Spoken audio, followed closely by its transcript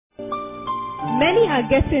Many are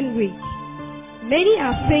getting rich, many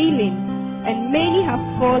are failing, and many have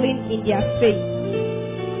fallen in their faith.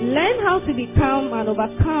 Learn how to become an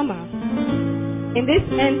overcomer in this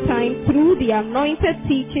end time through the anointed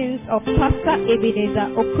teachings of Pastor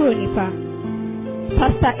Ebenezer Okronipa.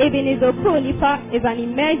 Pastor Ebenezer Okronipa is an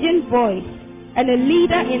emerging voice and a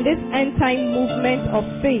leader in this end time movement of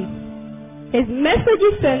faith. His message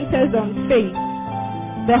centers on faith,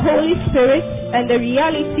 the Holy Spirit, and the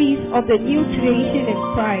realities of the new creation in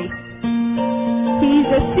Christ. He is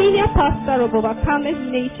the senior pastor of Overcomers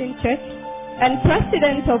Nation Church and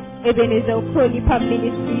president of Ebenezer Okronipa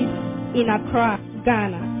Ministries in Accra,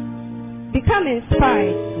 Ghana. Become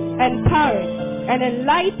inspired, empowered, and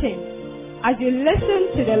enlightened as you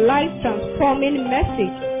listen to the life-transforming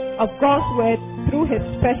message of God's Word through His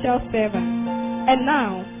special servant. And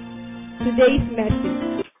now, today's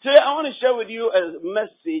message. Today, I want to share with you a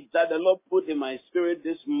message that the Lord put in my spirit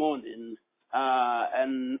this morning,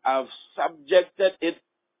 and I've subjected it,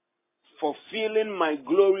 Fulfilling My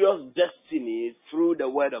Glorious Destiny Through the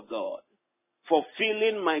Word of God.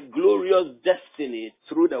 Fulfilling my glorious destiny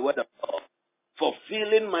through the Word of God.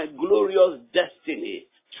 Fulfilling my glorious destiny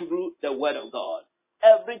through the Word of God.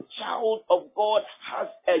 Every child of God has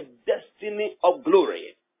a destiny of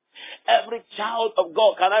glory. Every child of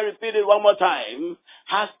God, can I repeat it one more time,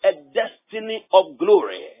 has a destiny of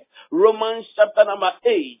glory. Romans chapter number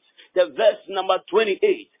 8, the verse number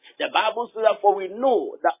 28. The Bible says that for we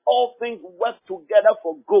know that all things work together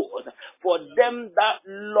for good for them that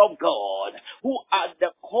love God, who are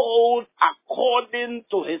the called according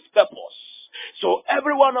to His purpose. So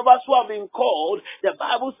every one of us who have been called, the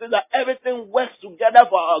Bible says that everything works together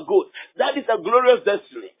for our good. That is a glorious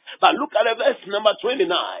destiny. But look at the verse number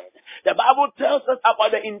 29. The Bible tells us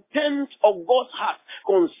about the intent of God's heart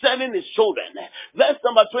concerning His children. Verse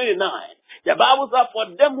number 29. The Bible says, for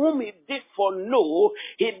them whom He did foreknow,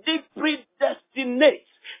 He did predestinate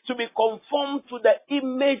to be conformed to the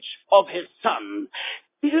image of His Son.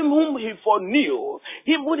 Him whom He foreknew,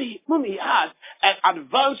 him whom he had an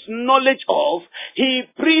advanced knowledge of, He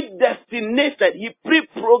predestinated, He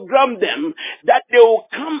pre-programmed them that they will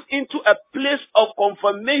come into a place of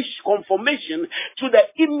conformation to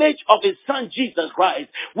the image of His Son Jesus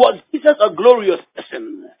Christ. Was Jesus a glorious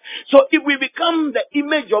person? So if we become the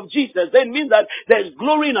image of Jesus, then it means that there is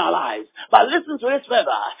glory in our lives. But listen to this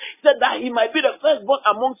further. He said that He might be the firstborn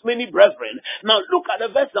amongst many brethren. Now look at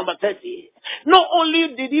the verse number 30. Not only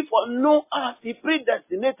did He foreknow us, He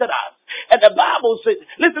predestinated us. And the Bible says,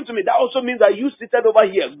 listen to me, that also means that you seated over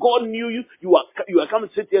here, God knew you, you are coming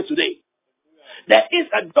to sit here today. There is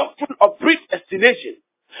a doctrine of predestination.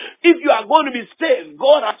 If you are going to be saved,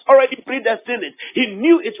 God has already predestined it. He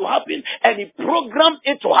knew it will happen, and He programmed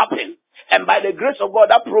it to happen. And by the grace of God,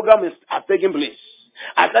 that program has taken place.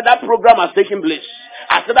 I said that program has taken place.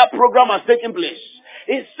 I said that program has taken place.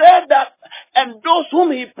 He said that, and those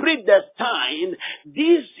whom He predestined,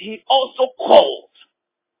 these He also called.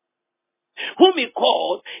 Whom He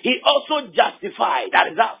called, He also justified.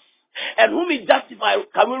 That is us. And whom He justified,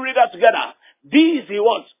 can we read that together? These He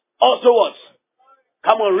what? Also what?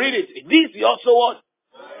 Come on, read it. These He also what?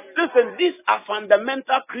 Listen, these are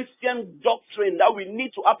fundamental Christian doctrine that we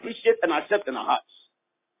need to appreciate and accept in our hearts.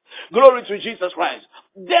 Glory to Jesus Christ.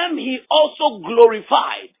 Them He also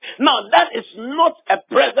glorified. Now that is not a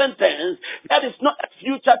present tense. That is not a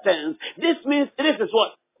future tense. This means this is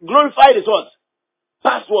what? Glorified is what?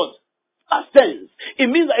 Past what? Past tense. It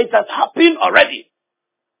means that it has happened already.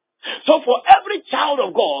 So for every child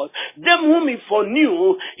of God, them whom He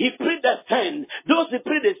foreknew, He predestined. Those He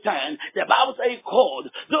predestined, the Bible says He called.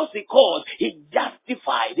 Those He called, He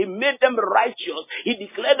justified. He made them righteous. He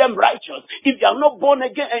declared them righteous. If you are not born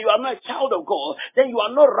again and you are not a child of God, then you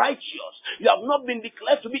are not righteous. You have not been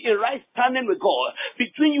declared to be in right standing with God.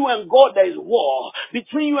 Between you and God, there is war.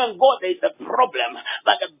 Between you and God, there is a problem.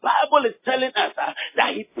 But the Bible is telling us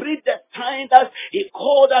that He predestined us, He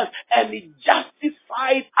called us, and He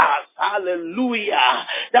justified us. Hallelujah.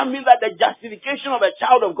 That means that the justification of a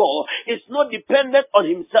child of God is not dependent on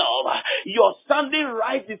himself. Your standing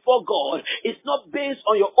right before God is not based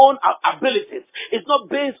on your own abilities. It's not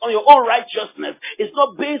based on your own righteousness. It's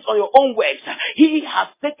not based on your own works. He has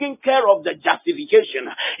taken care of the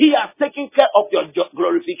justification. He has taken care of your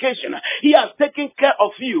glorification. He has taken care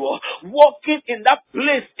of you walking in that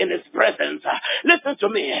place in His presence. Listen to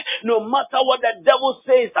me. No matter what the devil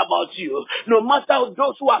says about you, no matter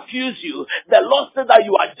those who accuse you, the Lord says that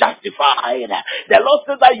you are justified. The Lord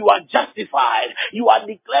says that you are justified. You are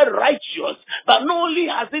declared righteous. But not only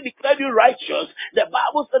has He declared you righteous, the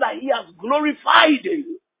Bible says that He has glorified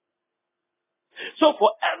you. So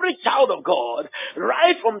for every child of God,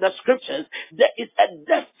 right from the scriptures, there is a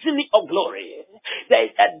destiny of glory. There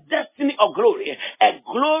is a destiny of glory. A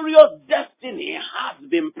glorious destiny has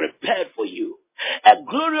been prepared for you. A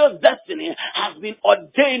glorious destiny has been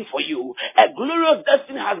ordained for you. A glorious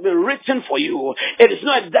destiny has been written for you. It is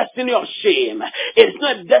not a destiny of shame. It is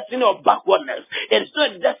not a destiny of backwardness. It is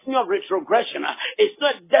not a destiny of retrogression. It's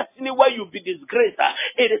not a destiny where you'll be disgraced.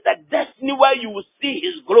 It is a destiny where you will see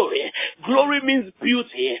His glory. Glory means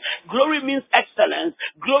beauty. Glory means excellence.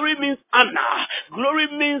 Glory means honor. Glory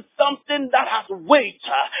means something that has weight,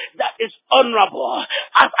 that is honorable.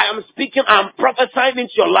 As I am speaking, I am prophesying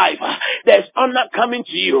into your life. There's honor coming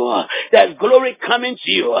to you. There's glory coming to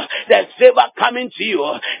you. There's favor coming to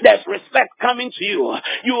you. There's respect coming to you.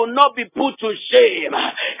 You will not be put to shame.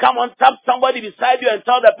 Come on, tap somebody beside you and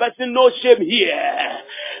tell the person, no shame here.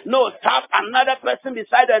 No, tap another person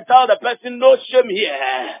beside you and tell the person, no shame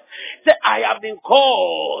here. Say, I have been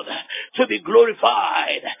called to be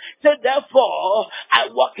glorified. Say, therefore, I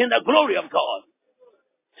walk in the glory of God.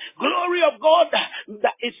 Glory of God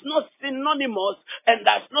that is not synonymous and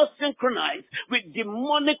that's not synchronized with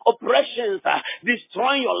demonic oppressions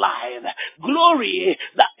destroying your life. Glory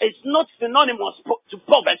that is not synonymous to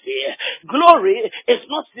poverty. Glory is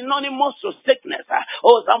not synonymous to sickness.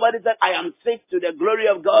 Oh, somebody said, I am sick to the glory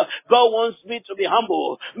of God. God wants me to be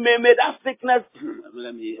humble. May that sickness...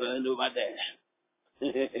 Let me over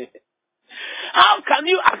there. How can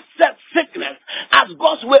you accept sickness as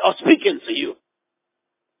God's way of speaking to you?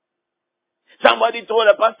 Somebody told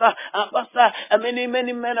a pastor, many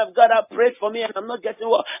men of God have prayed for me and I'm not getting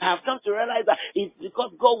well. I have come to realize that it's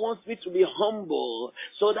because God wants me to be humble.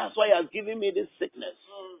 So that's why He has given me this sickness.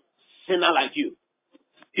 Sinner like you.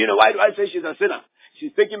 You know why do I say she's a sinner?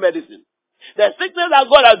 She's taking medicine. The sickness that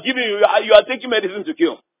God has given you, you are taking medicine to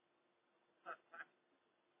cure.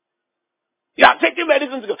 You are taking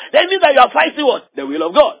medicine to cure. That means that you are fighting what? The will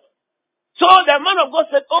of God. So the man of God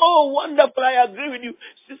said, oh, wonderful, I agree with you.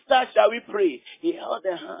 Sister, shall we pray? He held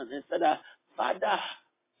her hand and said, Father,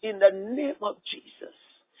 in the name of Jesus,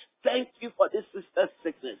 thank you for this sister's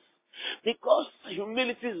sickness. Because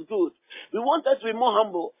humility is good. We want us to be more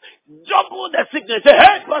humble. Double the sickness. Say,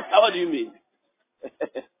 hey, Pastor, what do you mean?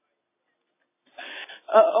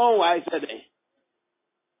 I said it.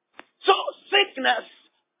 So sickness,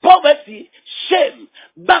 poverty, shame,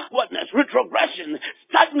 backwardness, retrogression,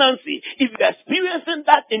 stagnancy, if you're experiencing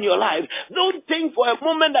that in your life, don't think for a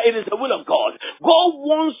moment that it is the will of God. God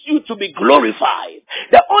wants you to be glorified.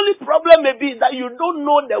 The only problem may be that you don't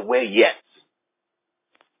know the way yet.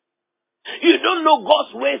 You don't know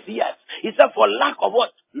God's ways yet. He said for lack of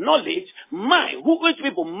what? Knowledge, which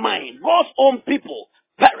people? God's own people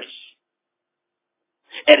perish.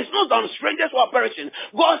 It is not on strangers who are perishing.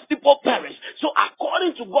 God's people perish. So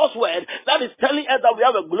according to God's word, that is telling us that we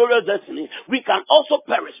have a glorious destiny. We can also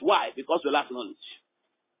perish. Why? Because we lack knowledge.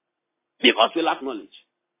 Because we lack knowledge.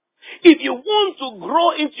 If you want to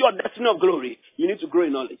grow into your destiny of glory, you need to grow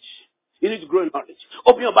in knowledge. You need to grow in knowledge.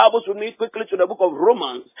 Open your Bibles with me quickly to the book of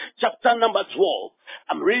Romans, chapter number 12.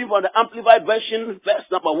 I'm reading from the Amplified Version, verse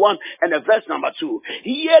number 1 and the verse number 2.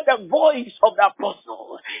 Hear the voice of the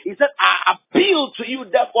apostle. He said, I appeal to you,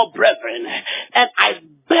 therefore, brethren, and I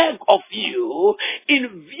beg of you,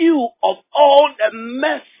 in view of all the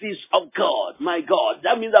mercies of God, my God.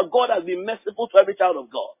 That means that God has been merciful to every child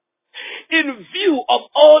of God. In view of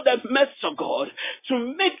all the mercy of God,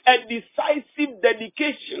 to make a decisive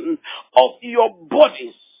dedication of your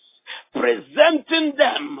bodies, presenting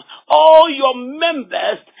them, all your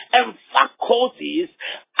members and faculties,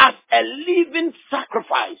 as a living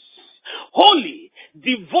sacrifice, holy,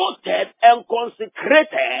 devoted, and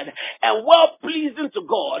consecrated, and well-pleasing to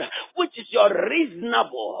God, which is your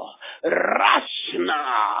reasonable, rational,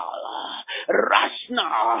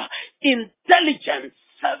 intelligent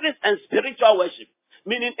service and spiritual worship.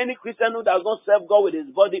 Meaning any Christian who does not serve God with his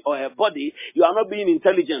body or her body, you are not being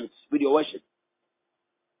intelligent with your worship.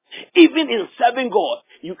 Even in serving God,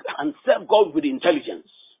 you can serve God with intelligence.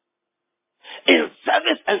 In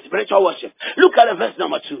service and spiritual worship. Look at the verse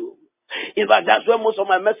number 2. In fact, that's where most of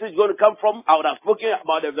my message is going to come from. I would have spoken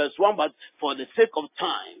about the verse 1, but for the sake of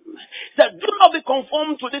time. It said, do not be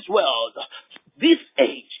conformed to this world. This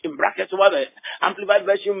age, in brackets, what the Amplified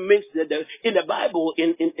Version makes in the Bible,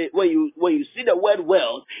 when you see the word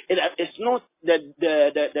world, it's not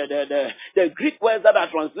the Greek words that are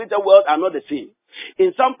translated world are not the same.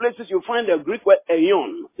 In some places you find the Greek word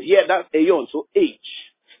aeon. Here that's aeon, so age.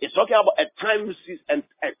 It's talking about a time,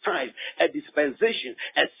 a dispensation,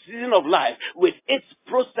 a season of life with its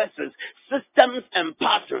processes, systems, and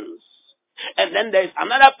patterns. And then there's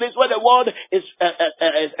another place where the word is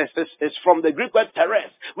from the Greek word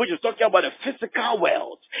teres, which is talking about the physical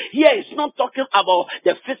world. Here it's not talking about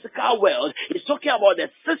the physical world. It's talking about the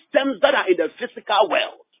systems that are in the physical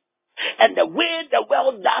world. And the way the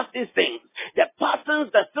world does these things, the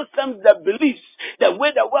patterns, the systems, the beliefs, the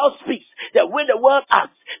way the world speaks, the way the world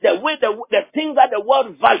acts, the way the things that the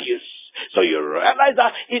world values. So you realize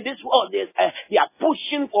that in this world, they are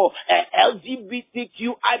pushing for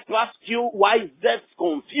LGBTQI plus QYZ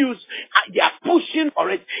confused. They are pushing for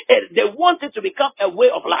it. They want it to become a way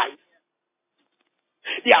of life.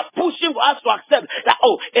 They are pushing for us to accept that,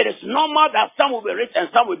 it is normal that some will be rich and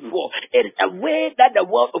some will be poor. It is a way that the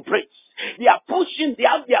world operates. They are pushing, they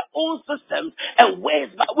have their own systems and ways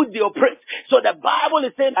by which they operate. So the Bible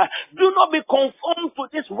is saying, do not be conformed to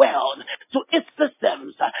this world, to its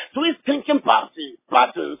systems, to its thinking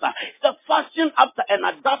patterns. The fashion after and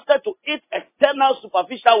adapted to its external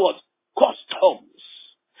superficial words, customs.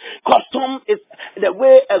 Custom is the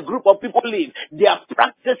way a group of people live, their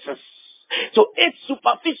practices. So it's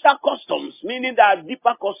superficial customs, meaning there are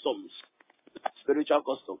deeper customs, spiritual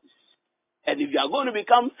customs. And if you are going to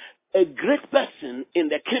become a great person in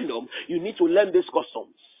the kingdom, you need to learn these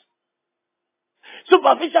customs.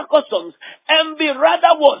 Superficial customs and be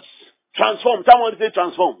rather what? Transformed. Someone say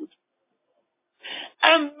transformed.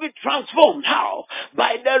 And be transformed. How?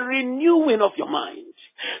 By the renewing of your mind.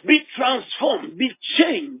 Be transformed, be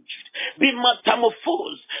changed, be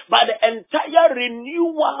metamorphosed by the entire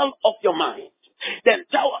renewal of your mind. The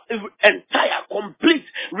entire complete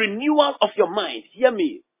renewal of your mind. Hear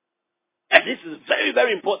me. And this is very,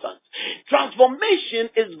 very important. Transformation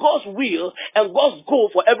is God's will and God's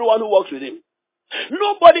goal for everyone who works with Him.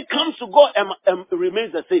 Nobody comes to God and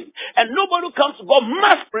remains the same. And nobody who comes to God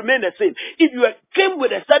must remain the same. If you came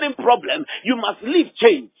with a certain problem, you must leave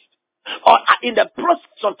changed. Or in the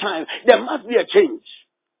process of time, there must be a change.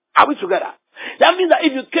 Are we together? That means that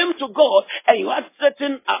if you came to God and you had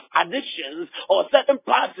certain addictions or certain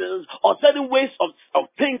patterns or certain ways of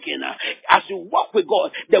thinking, as you walk with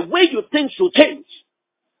God, the way you think should change.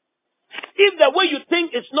 If the way you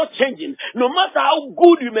think is not changing, no matter how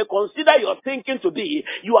good you may consider your thinking to be,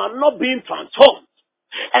 you are not being transformed.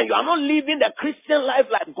 And you are not living the Christian life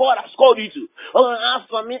like God has called you to. As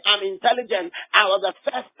for me, I'm intelligent. I was the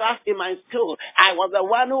first class in my school. I was the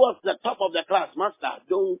one who was the top of the class. Master,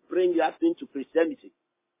 don't bring that into Christianity.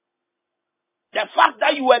 The fact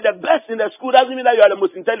that you were the best in the school doesn't mean that you are the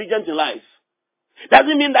most intelligent in life.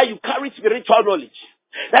 Doesn't mean that you carry spiritual knowledge.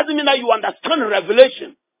 Doesn't mean that you understand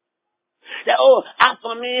revelation. That, as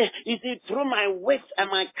for me, you see, through my wit and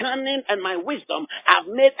my cunning and my wisdom, I've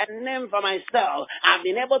made a name for myself. I've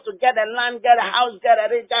been able to get a land, get a house, get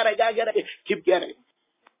a keep getting.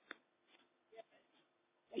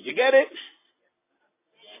 Did you get it?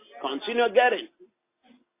 Continue getting.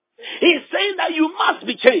 He's saying that you must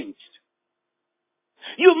be changed.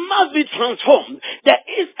 You must be transformed. There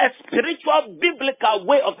is a spiritual, biblical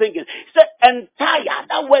way of thinking. He said, entire.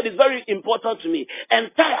 That word is very important to me.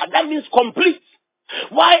 Entire. That means complete.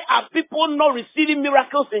 Why are people not receiving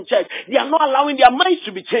miracles in church? They are not allowing their minds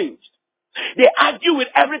to be changed. They argue with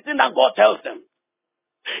everything that God tells them.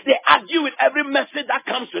 They argue with every message that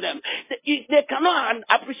comes to them. They cannot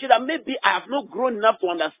appreciate that maybe I have not grown enough to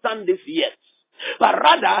understand this yet. But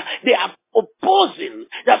rather, they are opposing.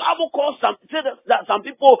 The Bible calls some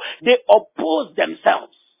people, they oppose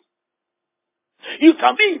themselves. You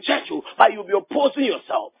can be in church, but you'll be opposing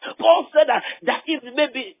yourself. Paul said that if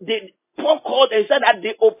maybe Paul called and said that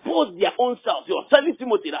they oppose their own selves. You're telling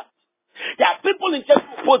Timothy that. There are people in church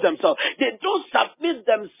who oppose themselves. They don't submit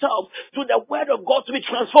themselves to the word of God to be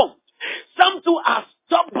transformed. Some too are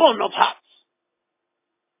stubborn of heart.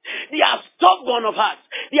 They are stubborn of heart.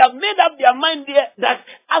 They have made up their mind there that,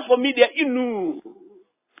 as for me, they are Inu. Do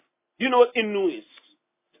you know what Inu is?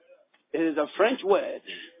 It is a French word,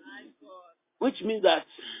 which means that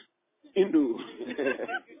Inu.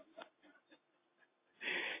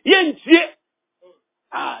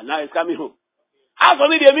 Now it's coming home. As for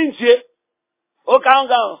me, they mean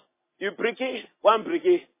you pricky,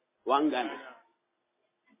 one Ghana.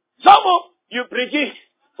 Some you pricky,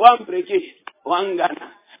 one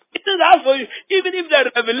Ghana. It is as for you. Even if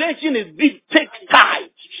the revelation is big, take time.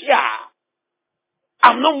 Yeah.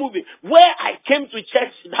 I'm not moving. Where I came to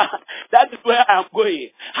church, that is where I'm going.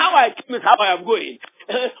 How I came is how I am going.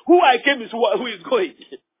 Who I came is who is going.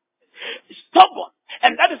 Stubborn.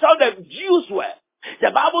 And that is how the Jews were.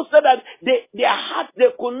 The Bible said that their hearts,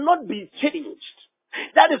 they could not be changed.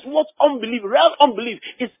 That is what unbelief, real unbelief,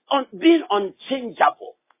 is being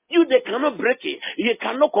unchangeable. They cannot break it. They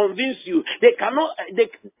cannot convince you.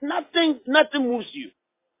 Nothing moves you.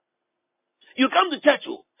 You come to church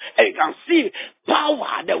and you can see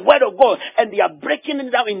power, the word of God, and they are breaking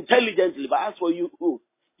it down intelligently. But as for you,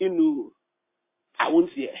 I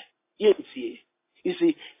won't see it. You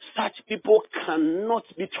see, such people cannot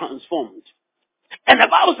be transformed. And the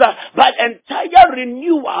Bible says, by entire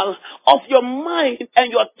renewal of your mind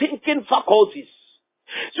and your thinking faculties.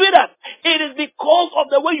 Sweetheart, it is because of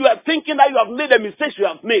the way you are thinking that you have made the mistakes you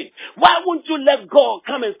have made. Why won't you let God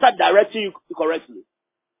come and start directing you correctly?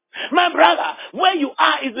 My brother, where you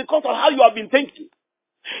are is because of how you have been thinking.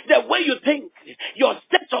 The way you think, your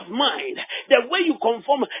state of mind, the way you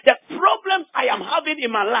conform, the problems I am having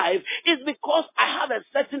in my life is because I have a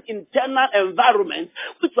certain internal environment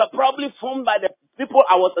which were probably formed by the people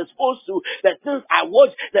I was exposed to, the things I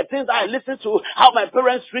watched, the things I listened to, how my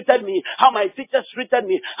parents treated me, how my teachers treated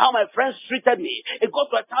me, how my friends treated me. It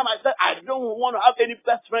got to a time I said, I don't want to have any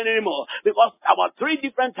best friend anymore, because about 3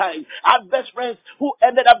 different times I had best friends who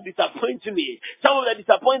ended up disappointing me. Some of the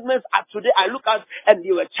disappointments today I look at and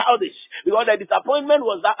they were childish, because the disappointment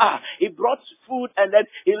was that he brought food and then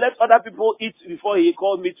he let other people eat before he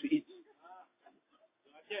called me to eat.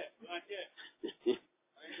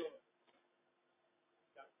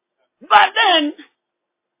 But then,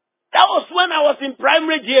 that was when I was in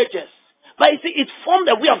primary GHS. But you see, it formed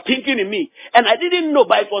a way of thinking in me. And I didn't know,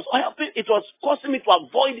 but it was causing me to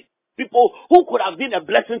avoid people who could have been a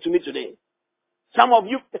blessing to me today. Some of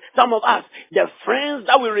us, the friends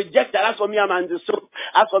that we rejected, as for me, I'm anti-soap.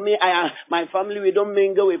 As for me, my family, we don't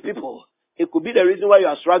mingle with people. It could be the reason why you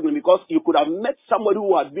are struggling, because you could have met somebody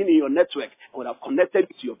who had been in your network and would have connected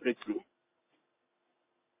to your breakthrough.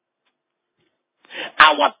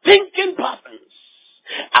 Our thinking patterns,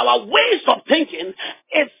 our ways of thinking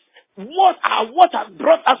is what has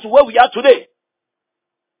brought us to where we are today.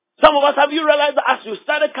 Some of us, have you realized that as you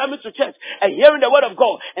started coming to church and hearing the word of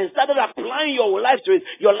God and started applying your life to it,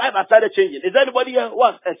 your life has started changing? Is there anybody here who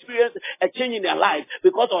has experienced a change in their life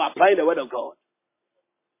because of applying the word of God?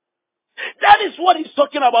 That is what he's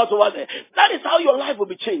talking about over there. That is how your life will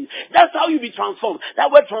be changed. That's how you'll be transformed.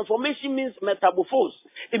 That word transformation means metamorphose.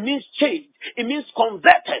 It means change. It means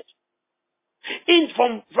converted.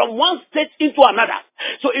 From one state into another.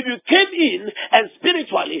 So if you came in and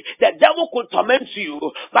spiritually the devil could torment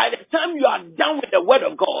you, by the time you are done with the word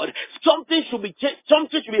of God, you should be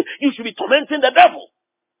tormenting the devil.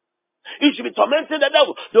 You should be tormenting the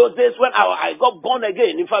devil. Those days when I got born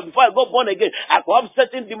again, in fact, before I got born again, I could have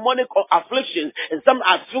certain demonic afflictions, and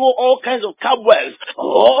I feel all kinds of cobwebs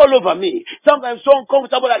all over me. Sometimes so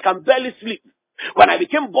uncomfortable I can barely sleep. When I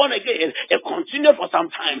became born again, it continued for some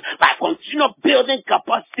time. But I continued building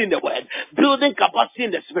capacity in the word, building capacity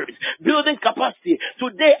in the spirit, building capacity.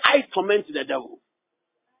 Today I torment the devil.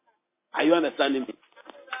 Are you understanding me?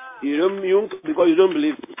 Because you don't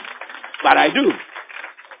believe me. But I do.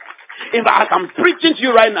 In fact, I'm preaching to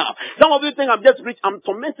you right now. Some of you think I'm just preaching. I'm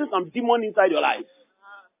tormenting some demon inside your life.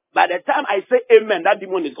 By the time I say amen, that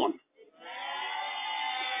demon is gone.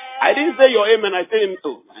 I didn't say your amen. I said,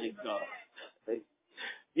 oh my God.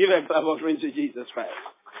 Give a clap offering to Jesus Christ.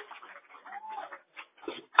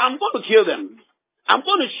 I'm going to kill them. I'm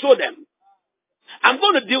going to show them. I'm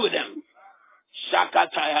going to deal with them.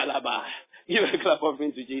 Shakataya laba. Give a clap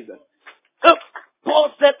offering to Jesus.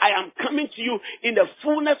 Paul said, I am coming to you in the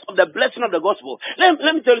fullness of the blessing of the gospel. Let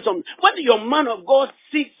me tell you something. When your man of God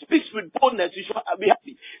speaks with boldness, you should be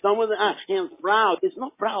happy. Someone says, he's proud. It's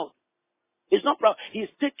not proud. It's not proud. He's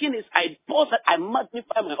taking his, Paul said, I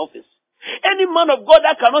magnify my office. Any man of God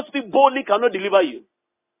that cannot speak boldly cannot deliver you.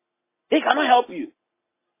 He cannot help you.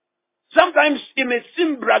 Sometimes it may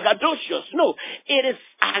seem braggadocious. No, it is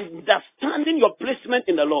understanding your placement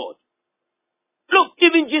in the Lord. Look,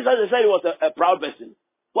 even Jesus said he was a proud person.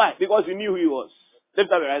 Why? Because he knew who he was.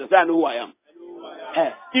 Lift up your eyes and say, I know who I am.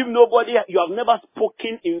 If nobody, you have never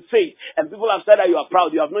spoken in faith, and people have said that you are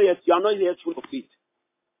proud, you are not yet full of faith.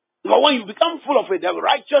 But when you become full of faith, the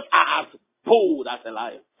righteous are as bold as a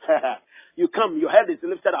lion. You come, your head is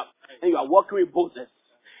lifted up, and you are walking with boldness.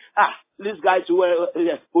 This guy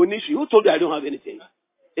Onishi, who told you I don't have anything?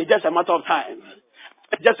 It's just a matter of time.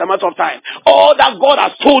 It's just a matter of time. All that God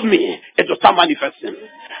has told me, it will start manifesting.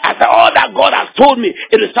 I said, all that God has told me,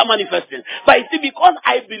 it will start manifesting. But you see, because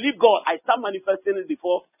I believe God, I start manifesting it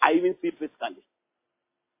before I even see it physically.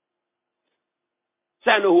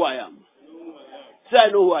 Say, I know who I am. Say, I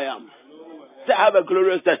know who I am. Say, I have a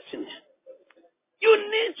glorious destiny. You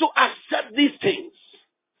need to accept these things.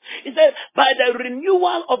 He said, by the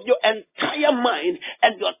renewal of your entire mind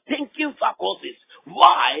and your thinking faculties.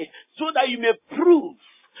 Why? So that you may prove,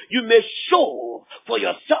 you may show for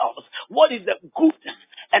yourselves what is the good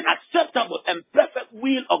and acceptable and perfect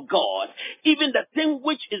will of God, even the thing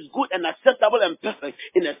which is good and acceptable and perfect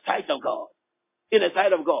in the sight of God. In the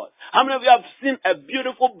sight of God. How many of you have seen a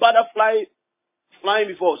beautiful butterfly flying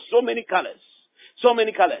before? So many colors. So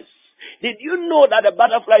many colors. Did you know that the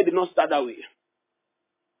butterfly did not start that way?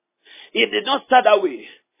 It did not start that way.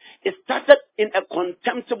 It started in a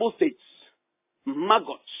contemptible state.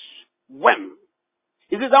 Maggots. Worm.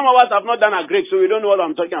 You see, some of us have not done a grape, so we don't know what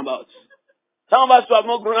I'm talking about. Some of us who have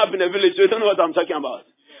not grown up in a village, so we don't know what I'm talking about.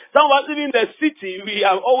 Some of us even in the city, we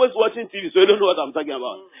are always watching TV, so we don't know what I'm talking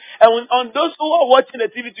about. And on those who are watching the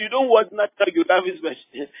TV, you don't watch Natural Geographic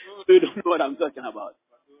Special, so you don't know what I'm talking about.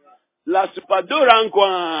 La Supadora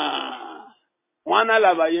Nkwa. Wana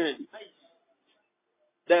Lavayen.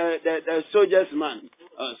 The soldier's man,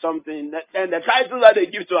 or something. And the titles that they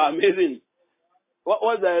give to are amazing. What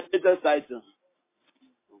was the latest title?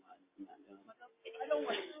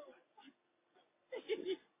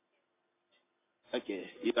 Okay,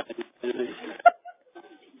 you pass it to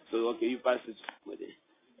somebody.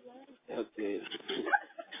 Okay.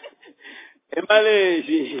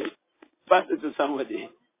 Emale, pass it to somebody.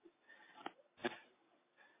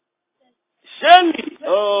 Shani.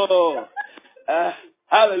 Oh,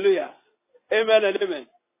 hallelujah. Amen and amen.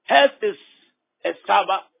 Health is a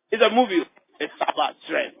Sabbath. It's a movie. A Sabbath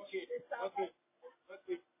trend.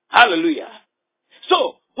 Hallelujah.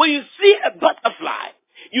 So, when you see a butterfly,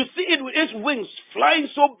 you see it with its wings flying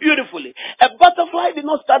so beautifully. A butterfly did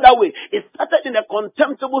not start that way. It started in a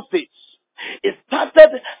contemptible state. It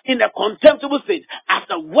started in a contemptible state as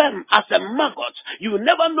a worm, as a maggot. You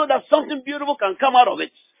never know that something beautiful can come out of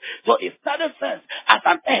it. So it started first as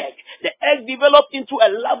an egg. The egg developed into a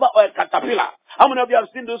larva or a caterpillar. How many of you have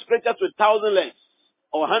seen those creatures with 1,000 legs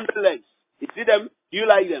or 100 legs? You see them? Do you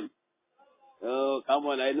like them? Oh, come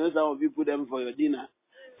on. I know some of you put them for your dinner.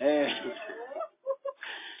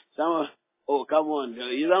 Oh, come on.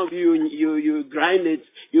 Some of you grind it,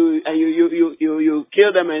 you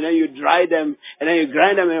kill them and then you dry them and then you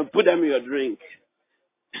grind them and put them in your drink.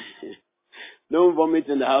 Don't vomit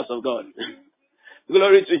in the house of God.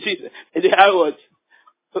 Glory to Jesus. Is it how what?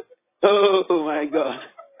 Oh my God.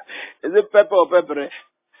 Is it pepper or pepper?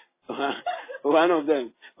 One of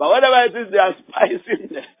them. But whatever it is, they are spicing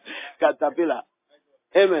the caterpillar.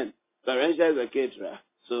 Amen. Lorenza is a caterer.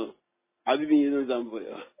 So, have you been using some for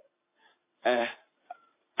your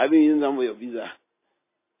I've been using some for your pizza.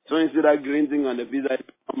 So you see that green thing on the pizza,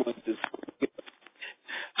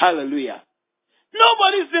 hallelujah.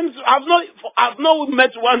 Nobody seems, I've not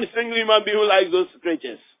met one single human being who likes those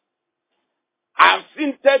creatures. I've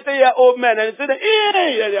seen 30-year-old men and they say,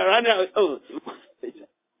 they're running out. Oh.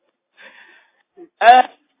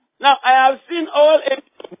 Now, I have seen all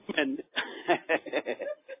men.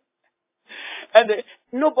 And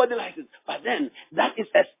nobody likes it. But then, that is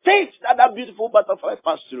a stage that beautiful butterfly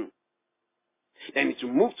passed through. Then it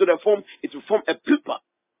will move to the form, it will form a pupa.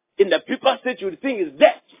 In the pupa stage, you would think it's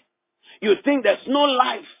death. You would think there's no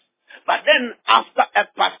life. But then, after a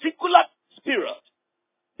particular period,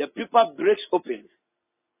 the pupa breaks open.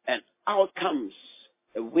 And out comes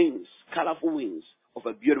the wings, colorful wings of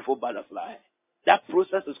a beautiful butterfly. That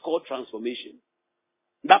process is called transformation.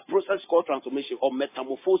 That process is called transformation or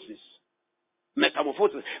metamorphosis.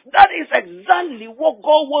 Metamorphosis. That is exactly what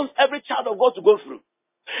God wants every child of God to go through.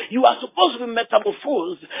 You are supposed to be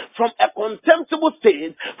metamorphosed from a contemptible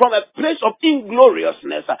state, from a place of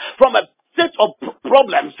ingloriousness, from a state of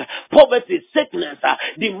problems, poverty, sickness,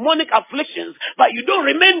 demonic afflictions, but you don't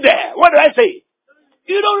remain there. What did I say?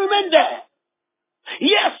 You don't remain there.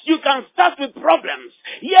 Yes, you can start with problems.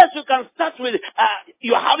 Yes, you can start with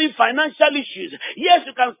you are having financial issues. Yes,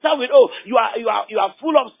 you can start with you are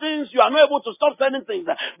full of sins. You are not able to stop certain things.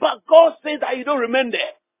 But God says that you don't remain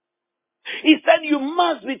there. He said you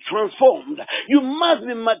must be transformed. You must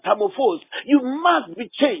be metamorphosed. You must be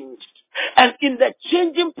changed. And in the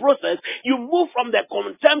changing process, you move from the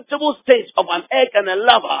contemptible stage of an egg and a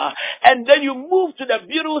larva, and then you move to the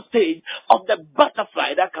beautiful stage of the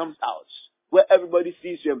butterfly that comes out, where everybody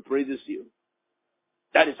sees you and praises you.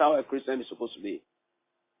 That is how a Christian is supposed to be.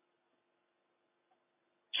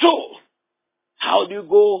 So, how do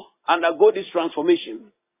you undergo this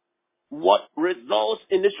transformation? What results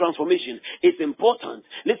in this transformation is important.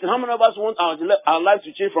 Listen, how many of us want our lives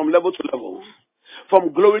to change from level to level?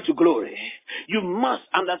 From glory to glory. You must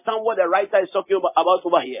understand what the writer is talking about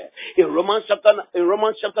over here. In Romans chapter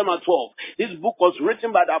 12, this book was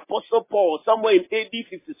written by the Apostle Paul somewhere in AD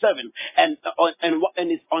 57 and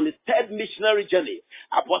is on his third missionary journey.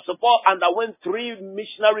 Apostle Paul underwent 3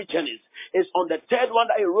 missionary journeys. It's on the third one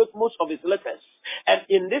that he wrote most of his letters. And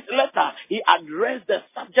in this letter, he addressed the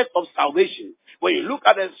subject of salvation. When you look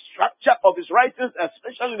at the structure of his writings,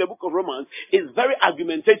 especially in the book of Romans, it's very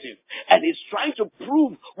argumentative. And he's trying to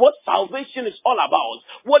prove what salvation is all about,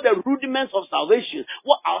 what the rudiments of salvation,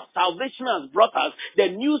 what our salvation has brought us, the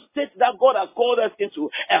new state that God has called us into,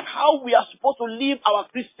 and how we are supposed to live our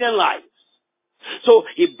Christian life. So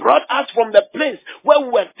he brought us from the place where we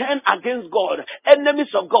were turned against God, enemies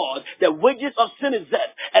of God, the wages of sin is death.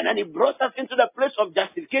 And then he brought us into the place of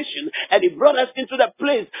justification, and he brought us into the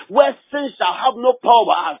place where sin shall have no power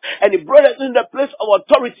over us. And he brought us into the place of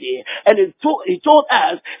authority, and he told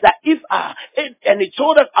us that and he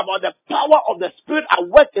told us about the power of the Spirit at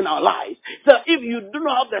work in our lives. So if you do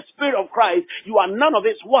not have the Spirit of Christ, you are none of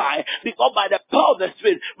it. Why? Because by the power of the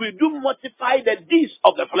Spirit, we do mortify the deeds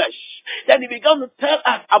of the flesh. Then he began to tell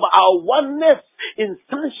us about our oneness in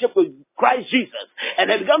sonship with Christ Jesus. And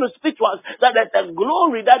he began to speak to us that there's a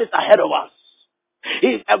glory that is ahead of us.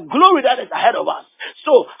 It's a glory that is ahead of us.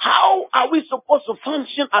 So how are we supposed to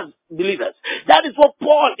function as believers? That is what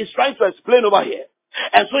Paul is trying to explain over here.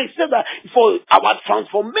 And so he said that for our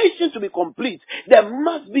transformation to be complete, there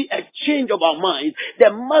must be a change of our minds.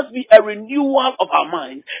 There must be a renewal of our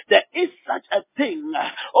minds. There is such a thing,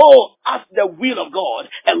 as the will of God.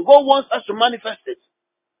 And God wants us to manifest it.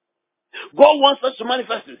 God wants us to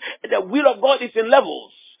manifest it. The will of God is in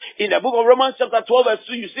levels. In the book of Romans chapter 12 verse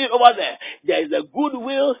 2, you see it over there. There is a good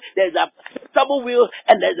will, there is a acceptable will,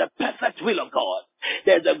 and there is a perfect will of God.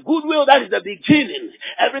 There is a good will that is the beginning.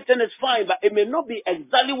 Everything is fine, but it may not be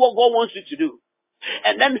exactly what God wants you to do.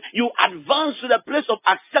 And then you advance to the place of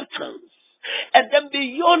acceptance. And then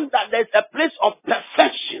beyond that, there's a place of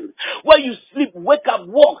perfection where you sleep, wake up,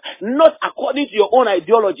 walk, not according to your own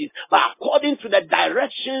ideologies, but according to the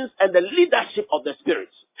directions and the leadership of the Spirit.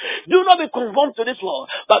 Do not be conformed to this world,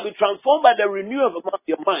 but be transformed by the renewal of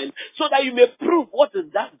your mind, so that you may prove what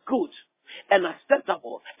is that good and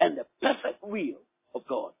acceptable and the perfect will of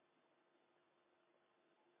God.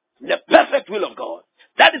 The perfect will of God.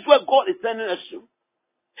 That is where God is sending us to.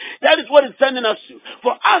 That is what it's sending us to.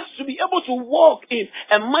 For us to be able to walk in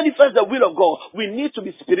and manifest the will of God, we need to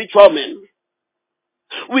be spiritual men.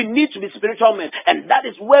 We need to be spiritual men. And that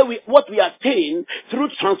is where what we attain through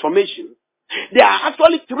transformation. There are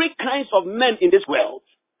actually three kinds of men in this world,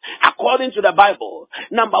 according to the Bible.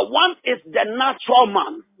 Number one is the natural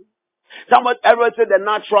man. Somebody ever said the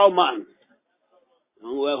natural man?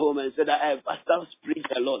 I went home and said, Pastor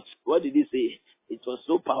preached a lot. What did he say? It was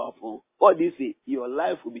so powerful. What did he say? Your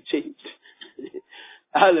life will be changed.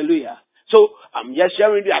 Hallelujah. So I'm just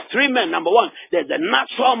sharing. There are three men. Number one, there's a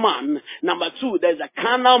natural man. Number two, there's a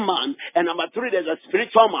carnal man. And number three, there's a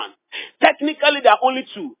spiritual man. Technically, there are only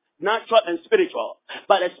two, natural and spiritual.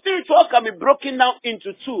 But the spiritual can be broken down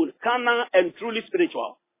into two, carnal and truly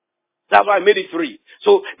spiritual. That's why I made it three.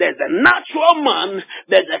 So there's a natural man,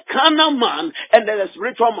 there's a carnal man, and there's a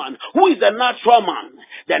spiritual man. Who is the natural man?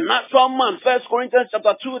 The natural man, 1 Corinthians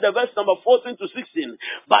chapter 2, the verse number 14 to 16.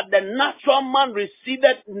 But the natural man received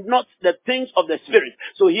not the things of the Spirit.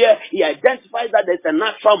 So here he identifies that there's a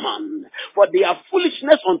natural man. For they are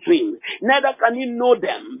foolishness unto him. Neither can he know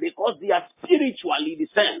them, because they are spiritually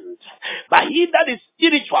discerned. But he that is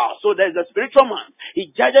spiritual, so there's a spiritual man. He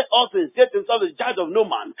judges also and says himself is judge of no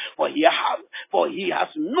man. For he has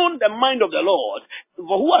known the mind of the Lord.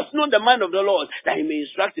 For who has known the mind of the Lord, that he may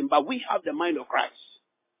instruct him? But we have the mind of Christ.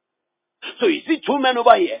 So you see two men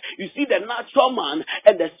over here. You see the natural man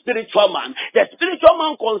and the spiritual man. The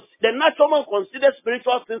natural man considers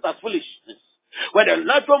spiritual things as foolishness. When the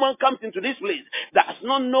natural man comes into this place, does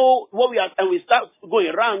not know what we are, and we start going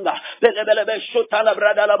around. So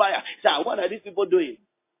what are these people doing?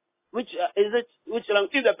 Which is it? Which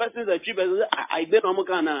if the person is a cheap person, I bet no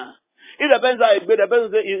mukana. If the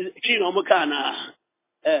person is chino mukana.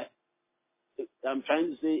 I'm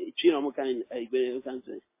trying to say chino mukana. I can't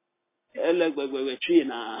say.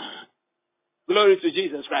 Glory to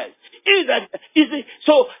Jesus Christ.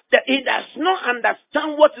 So that he does not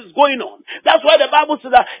understand what is going on. That's why the Bible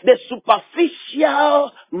says that the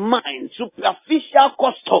superficial mind, superficial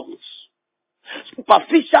customs.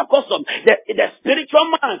 Superficial custom. The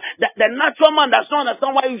spiritual man, the natural man does not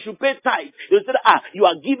understand why you should pay tithe. You say, you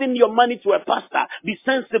are giving your money to a pastor. Be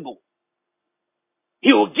sensible.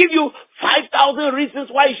 He will give you 5,000 reasons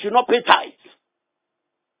why you should not pay tithe.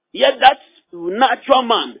 Yet that natural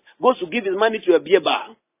man goes to give his money to a beer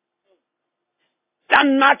bar. That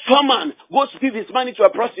natural man goes to give his money to a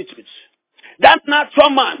prostitute. That natural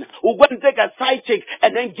man will go and take a side chick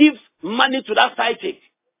and then gives money to that side chick.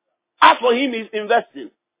 As for him, he's investing.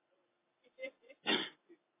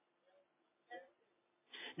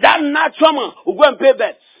 That natural man will go and pay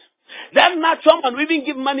bets. That natural man will even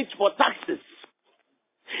give money for taxes.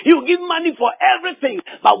 He will give money for everything.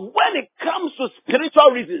 But when it comes to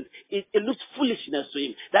spiritual reasons, it looks foolishness to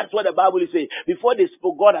him. That's what the Bible is saying. Before they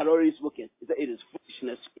spoke, God had already spoken. He said it is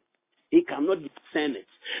foolishness. He cannot discern it.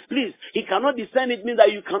 Please, he cannot discern it means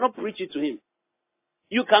that you cannot preach it to him.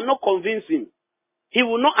 You cannot convince him. He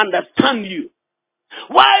will not understand you.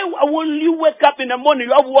 Why will you wake up in the morning,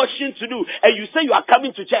 you have washing to do, and you say you are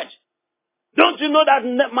coming to church? Don't you know that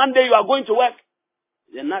Monday you are going to work?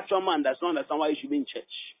 The natural man does not understand why you should be in church.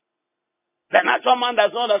 The natural man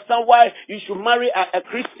does not understand why you should marry a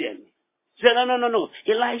Christian. Say, no.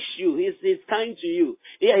 He likes you. He's kind to you.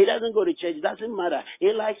 Yeah, he doesn't go to church. It doesn't matter.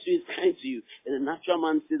 He likes you. He's kind to you. And the natural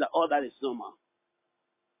man says that all that is normal.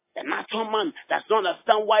 The natural man does not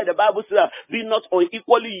understand why the Bible says that be not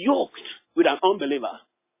unequally yoked with an unbeliever.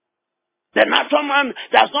 The natural man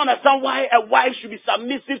does not understand why a wife should be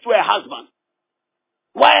submissive to her husband.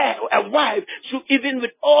 Why a wife should, even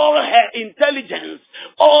with all her intelligence,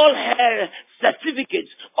 all her certificates,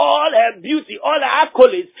 all her beauty, all her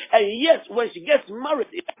accolades, and yes, when she gets married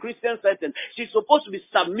in a Christian setting, she's supposed to be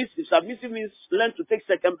submissive. Submissive means learn to take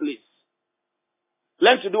second place.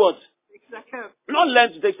 Learn to do what? Take second. Not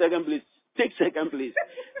learn to take second place. Take second place.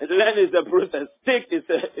 Learn is the process. Take is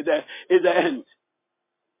the end.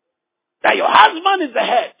 That your husband is the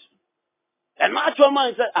head. A natural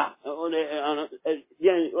man said, no.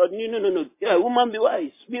 Yeah, woman, be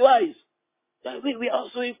wise. Be wise. We are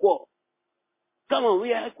also equal. Come on,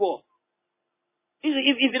 we are equal.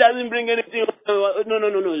 If it doesn't bring anything, no.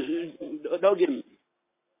 Don't give me.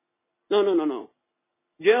 No.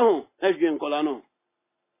 Jehu, Adrian Colano.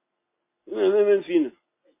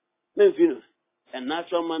 A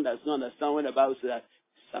natural man does not understand when the Bible says that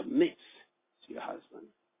submit to your husband.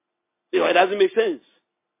 It doesn't make sense.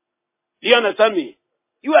 Do you understand me?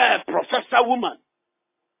 You are a professor woman.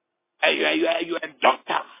 You are a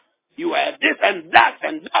doctor. You are this and that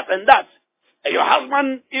and that and that. And your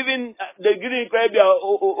husband, even the green crab,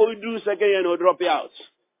 or do second year and drop you out.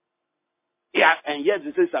 Yeah, and yet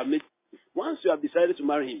they say submit. Once you have decided to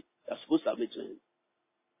marry him, you're supposed to submit to him.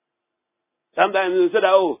 Sometimes you say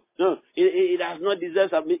that, no, he does not deserve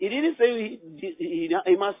submission. He didn't say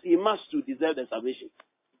he must to deserve the submission.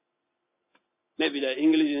 Maybe the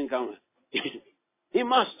English didn't come. He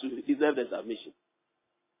must deserve the submission.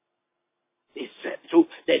 He said, so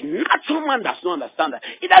the natural man does not understand that.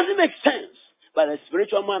 It doesn't make sense. But the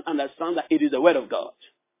spiritual man understands that it is the word of God.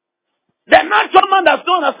 The natural man does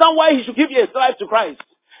not understand why he should give his life to Christ.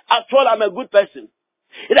 After all, I'm a good person.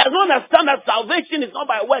 He does not understand that salvation is not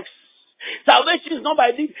by works. Salvation is not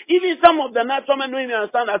by deeds. Even some of the natural men don't even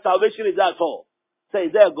understand that salvation is that all. Say,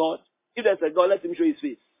 is there a God? If there's a God, let him show his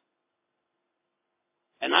face.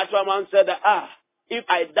 A natural man said that, if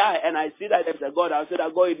I die and I see that there's a God, I'll say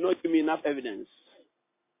that God did not give me enough evidence.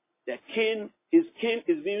 His king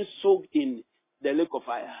is being soaked in the lake of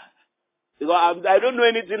fire. Because I don't know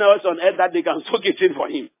anything else on earth that they can soak it in for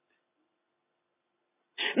him.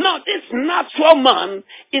 Now, this natural man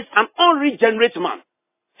is an unregenerate man.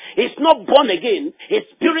 He's not born again. His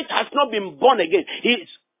spirit has not been born again.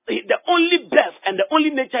 The only birth and the only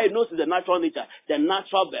nature he knows is the natural nature, the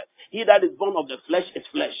natural birth. He that is born of the flesh is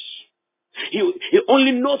flesh. He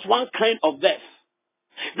only knows one kind of birth.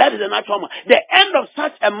 That is the natural man. The end of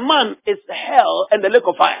such a man is hell and the lake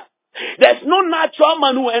of fire. There's no natural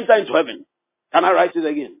man who will enter into heaven. Can I write it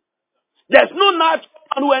again? There's no natural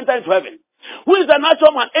man who will enter into heaven. Who is the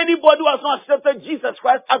natural man? Anybody who has not accepted Jesus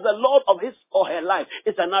Christ as the Lord of his or her life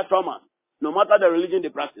is a natural man, no matter the religion they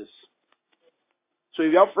practice. So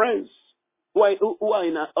if you have friends who are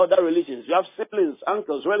in other religions, you have siblings,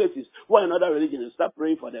 uncles, relatives who are in other religions, start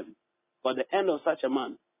praying for them. But the end of such a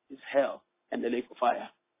man is hell and the lake of fire.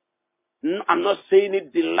 I'm not saying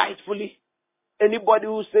it delightfully. Anybody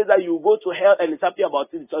who says that you go to hell and is happy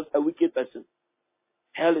about it is just a wicked person.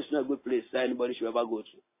 Hell is not a good place that anybody should ever go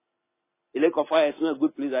to. The lake of fire is not a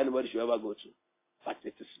good place that anybody should ever go to. But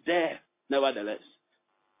it is there, nevertheless.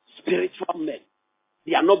 Spiritual men,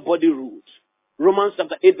 they are not body ruled. Romans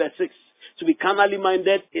chapter 8 verse 6. To be carnally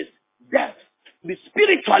minded is death. To be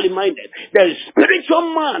spiritually minded. The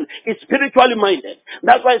spiritual man is spiritually minded.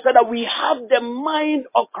 That's why I said that we have the mind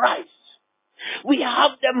of Christ. We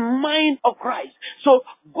have the mind of Christ. So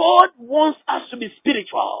God wants us to be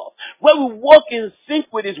spiritual, where we walk in sync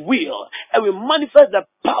with His will, and we manifest the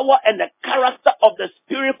power and the character of the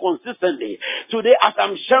Spirit consistently. Today, as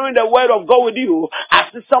I'm sharing the word of God with you, I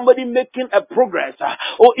see somebody making a progress.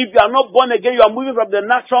 Or if you are not born again, you are moving from the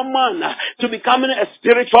natural man to becoming a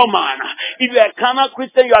spiritual man. If you are a carnal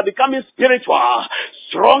Christian, you are becoming spiritual,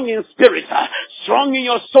 strong in spirit, strong in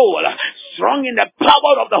your soul, strong in the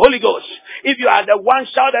power of the Holy Ghost. If you are the one,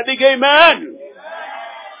 shout a big amen.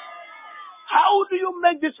 How do you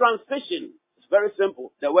make this transition? It's very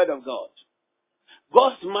simple. The Word of God.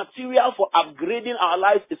 God's material for upgrading our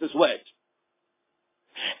lives is His Word.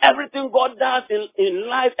 Everything God does in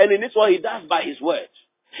life and in this world, He does by His Word.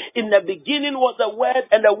 In the beginning was the Word,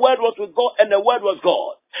 and the Word was with God, and the Word was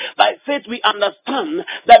God. By faith we understand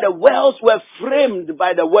that the worlds were framed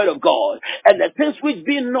by the Word of God, and the things which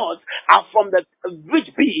be not are from the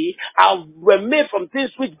which be were made from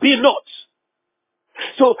things which be not.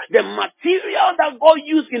 So the material that God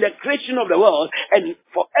used in the creation of the world and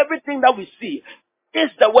for everything that we see is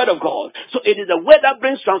the Word of God. So it is the Word that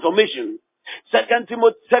brings transformation. Second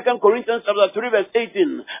Corinthians chapter 3 verse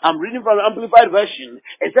 18. I'm reading from the Amplified Version.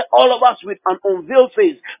 It said, all of us with an unveiled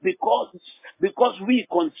face, because we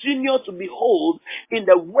continue to behold in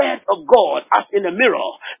the Word of God as in a mirror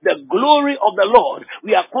the glory of the Lord.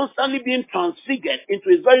 We are constantly being transfigured into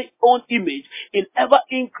His very own image in ever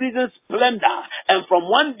increasing splendor, and from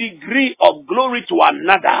one degree of glory to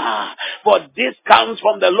another. For this comes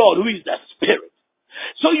from the Lord, who is the Spirit.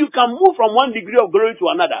 So you can move from one degree of glory to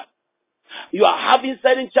another. You are having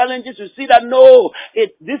certain challenges. You see that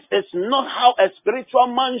this is not how a spiritual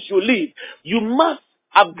man should live. You must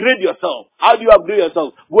upgrade yourself. How do you upgrade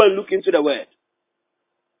yourself? Go and look into the Word.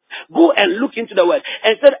 Go and look into the Word.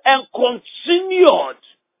 And said, and continued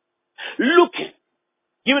looking.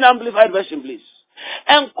 Give me an Amplified Version, please.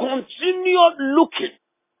 And continued looking.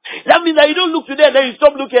 That means that you don't look today, then you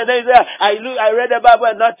stop looking, and then you say, I read the Bible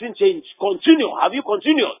and nothing changed. Continue. Have you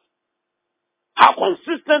continued? How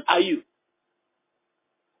consistent are you?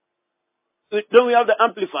 Don't we have the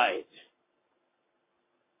Amplified?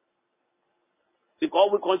 Because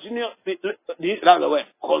we continue, that's the word.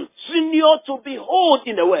 Continue to behold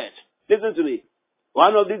in the Word. Listen to me.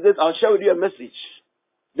 One of these days I'll share with you a message.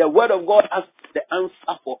 The Word of God has the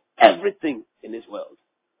answer for everything in this world.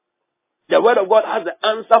 The Word of God has the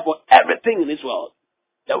answer for everything in this world.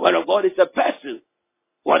 The Word of God is a person.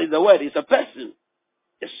 What is the Word? It's a person.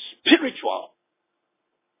 It's spiritual.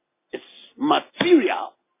 It's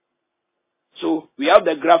material. So we have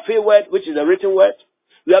the graphe word, which is a written word.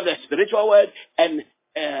 We have the spiritual word, and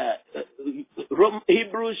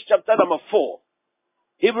Hebrews chapter number 4.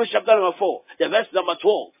 Hebrews chapter number 4, the verse number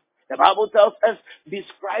 12. The Bible tells us,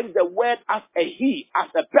 describes the word as a he, as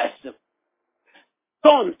a person.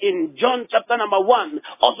 John, in John chapter number 1,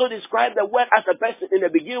 also described the word as a person. In the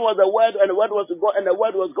beginning was the Word, and the Word was God, and the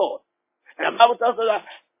Word was God. And the Bible tells us that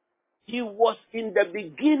He was in the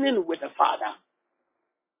beginning with the Father.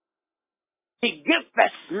 He gave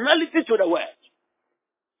personality to the Word.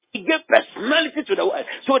 He gave personality to the Word.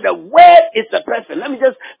 So the Word is a person. Let me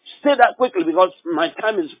just say that quickly because my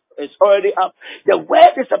time is already up. The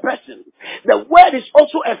Word is a person. The Word is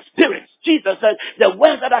also a spirit. Jesus said, the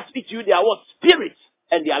words that I speak to you, they are what? Spirits,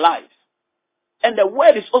 and they are life. And the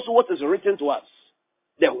Word is also what is written to us.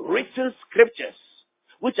 The written scriptures,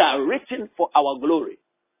 which are written for our glory.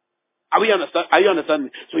 Are you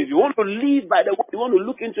understanding? So if you want to live by the Word, you want to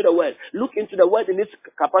look into the Word. Look into the Word in its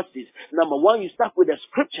capacities. Number one, you start with the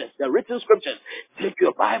scriptures, the written scriptures. Take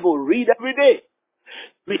your Bible, read every day.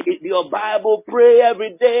 Read your Bible, pray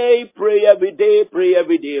every day, pray every day, pray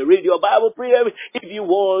every day. Read your Bible, pray every day. If you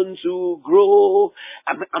want to grow,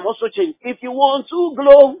 I'm also changing. If you want to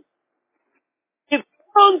glow, if you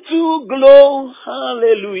want to glow,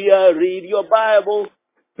 hallelujah, read your Bible,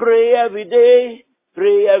 pray every day.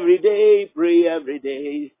 Pray every day, pray every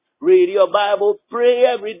day. Read your Bible, pray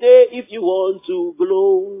every day if you want to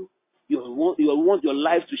glow. You want your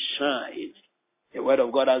life to shine. The Word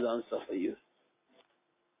of God has an answer for you.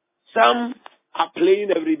 Some are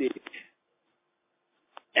playing every day.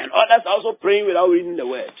 And others are also praying without reading the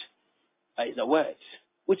Word. It's the Word,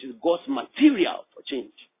 which is God's material for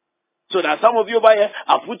change. So that some of you over here,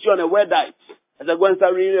 I'll put you on a Word diet. As I go and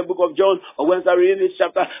start reading the book of John, or when I start reading this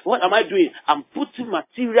chapter, what am I doing? I'm putting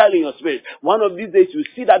material in your spirit. One of these days, you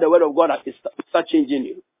see that the Word of God is start changing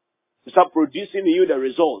you. To start producing in you the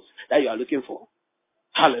results that you are looking for.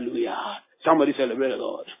 Hallelujah. Somebody celebrate the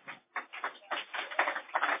Lord.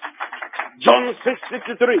 John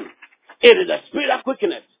 6:63. It is the spirit that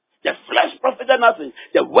quickeneth. The flesh profited nothing.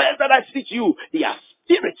 The words that I speak to you, they are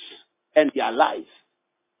spirits and they are life.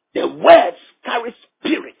 The words carry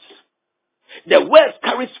spirit. The word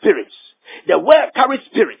carries spirits. The word carries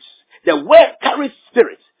spirits. The word carries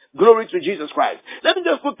spirits. Glory to Jesus Christ. Let me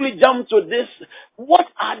just quickly jump to this. What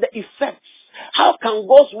are the effects? How can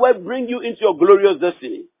God's word bring you into your glorious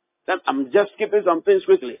destiny? I'm just skipping some things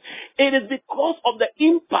quickly. It is because of the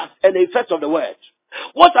impact and the effects of the word.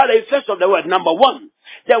 What are the effects of the word? Number one,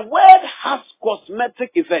 the word has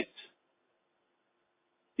cosmetic effects.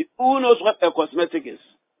 Who knows what a cosmetic is?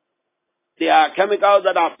 They are chemicals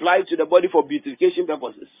that are applied to the body for beautification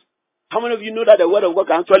purposes. How many of you know that the word of God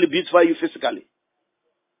can actually beautify you physically?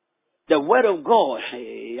 The word of God,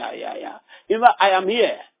 yeah. In fact, I am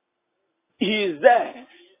here. He is there.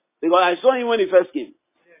 Because I saw him when he first came.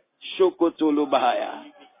 Shokotolo Bahaya.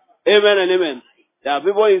 Amen and amen. There are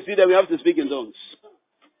people you see them, you have to speak in tongues.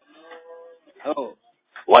 Oh.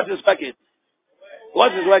 What is working?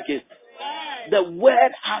 What is working? The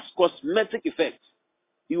word has cosmetic effects.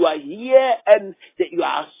 You are here and you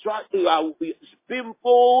are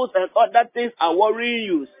pimples and other things are worrying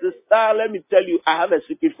you. Sister, let me tell you, I have a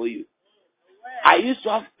secret for you. I used to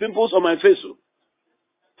have pimples on my face.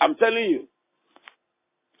 I'm telling you.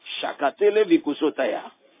 Shakatele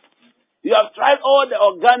vikusotaya. You have tried all the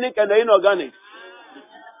organic and the inorganic.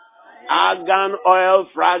 Argan oil,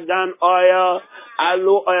 fragrant oil,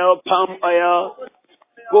 aloe oil, palm oil,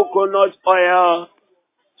 coconut oil,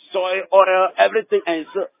 soy oil, everything. And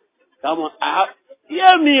so, come on,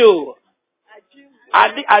 hear me.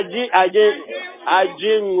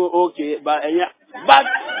 Okay, but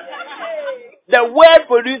the word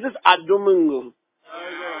produces adumungo.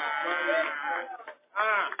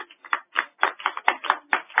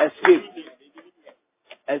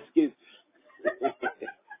 Escape.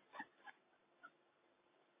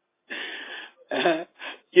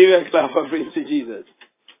 Give a clap of praise to Jesus.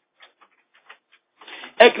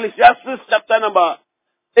 Ecclesiastes chapter number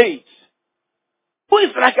 8. Who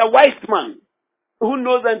is like a wise man who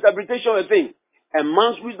knows the interpretation of a thing? A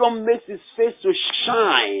man's wisdom makes his face to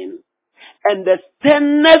shine, and the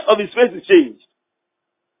sternness of his face is changed.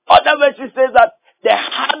 Other verses says that the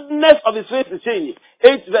hardness of his face is changed.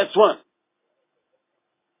 8 verse 1.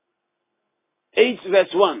 8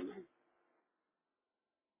 verse 1.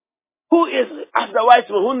 Who is as the wise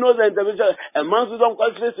man who knows the interpretation? A man's wisdom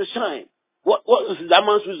causes his face to shine. What is that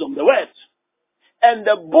man's wisdom? The word. And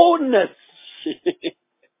the boldness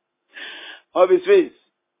of his face.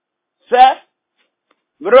 Sir,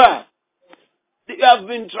 brother, you have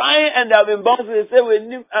been trying and they have been bouncing. They say,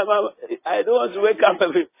 I don't want to wake up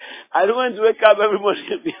every morning. I don't want to wake up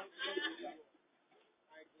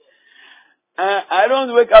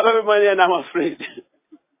every morning and I'm afraid.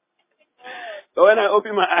 But when I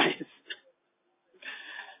open my eyes,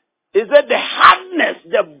 he said the hardness,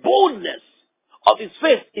 the boldness of his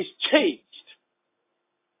face is changed.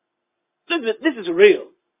 This is real.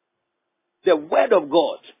 The word of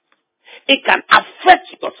God, it can affect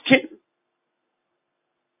your skin.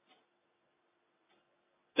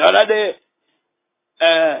 The other day,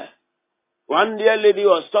 one dear lady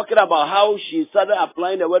was talking about how she started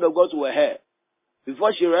applying the word of God to her hair.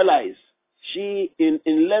 Before she realized, in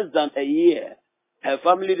less than a year, her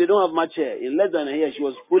family, they don't have much hair. In less than a year, she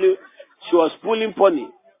was pulling pony.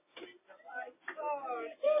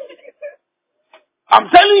 I'm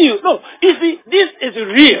telling you, no, you see, this is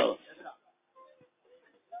real.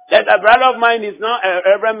 That a brother of mine is now a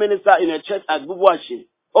reverend minister in a church at Bubuashi.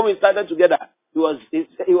 When we started together, he was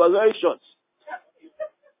very short.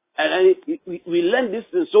 And we learned this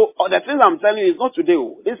thing. So the things I'm telling you is not today.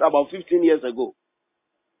 This is about 15 years ago.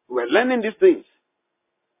 We're learning these things.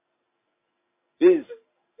 Please.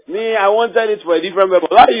 Me, I wanted it for a different purpose.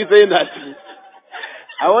 Why are you saying that?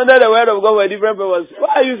 I wanted the word of God for a different purpose.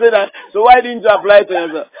 Why are you saying that? So why didn't you apply it to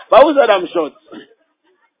yourself? But who said I'm short?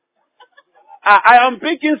 I am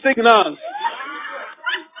picking signals.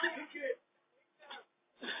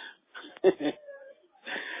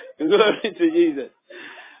 Glory to Jesus.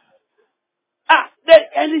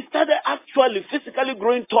 And he started actually physically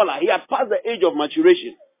growing taller. He had passed the age of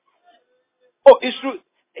maturation. Oh, it's true.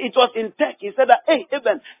 It was in tech. He said that, hey,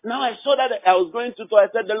 Eben, now I saw that I was growing too tall. I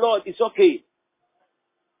said, the Lord, it's okay.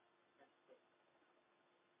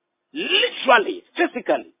 Literally,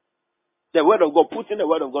 physically, the word of God, putting the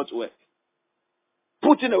word of God to work.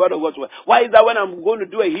 Putting the word of God to work. Why is that when I'm going to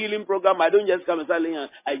do a healing program, I don't just come and say,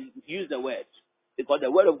 I use the word. Because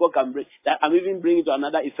the word of God can bring, that I'm even bringing to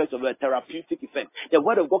another effect of a therapeutic effect. The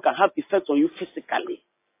word of God can have effects on you physically.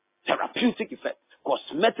 Therapeutic effect.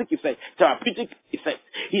 Cosmetic effect. Therapeutic effect.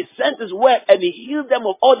 He sent his word and he healed them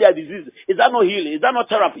of all their diseases. Is that not healing? Is that not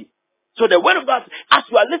therapy? So the word of God, as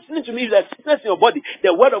you are listening to me, there's sickness in your body.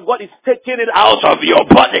 The word of God is taking it out of your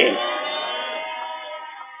body.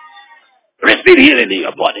 receive healing in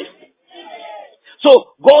your body.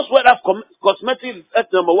 So God's word has cosmetic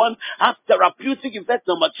effect number 1, has therapeutic effect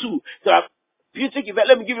number 2. Therapeutic effect,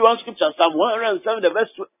 let me give you one scripture, Psalm 107, the verse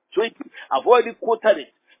 20. I've already quoted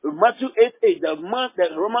it. Matthew 8:8, the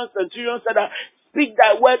Roman centurion said that, speak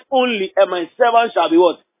thy word only, and my servant shall be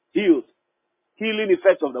what? Healed. Healing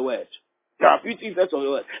effect of the word. Therapeutic effect of the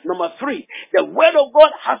word. Number 3, the word of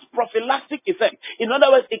God has prophylactic effect. In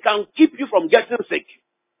other words, it can keep you from getting sick.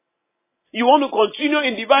 You want to continue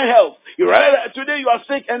in divine health. You realize that today you are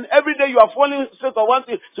sick and every day you are falling sick of one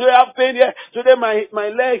thing. Today I have pain here. Today my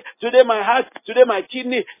leg. Today my heart. Today my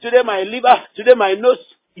kidney. Today my liver. Today my nose.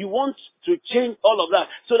 You want to change all of that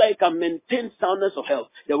so that you can maintain soundness of health.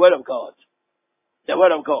 The word of God. The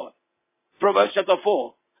word of God. Proverbs chapter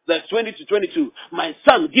 4. Verse 20 to 22. My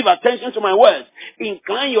son, give attention to my words.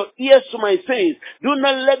 Incline your ears to my sayings. Do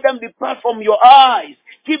not let them depart from your eyes.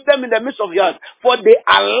 Keep them in the midst of your heart. For they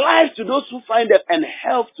are life to those who find them and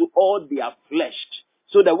health to all their flesh.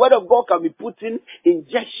 So the word of God can be putting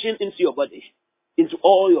injection into your body. Into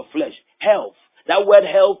all your flesh. Health. That word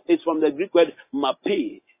health is from the Greek word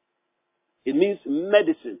mape. It means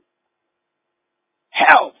medicine.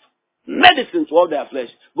 Health. Medicine to all their flesh.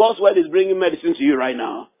 God's word is bringing medicine to you right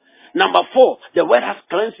now. Number 4, the word has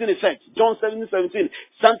cleansing effect. John 17:17.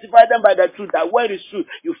 Sanctify them by the truth. That word is true.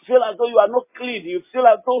 You feel as though you are not clean. You feel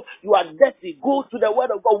as though you are dirty. Go to the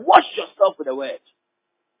word of God. Wash yourself with the word.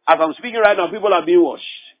 As I'm speaking right now, people are being washed.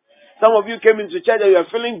 Some of you came into church and you are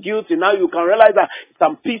feeling guilty. Now you can realize that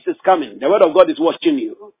some peace is coming. The word of God is washing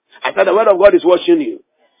you. I said the word of God is washing you.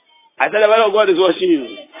 I said the word of God is washing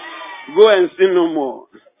you. Go and sin no more.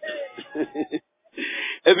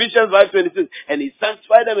 Ephesians 5:26. And he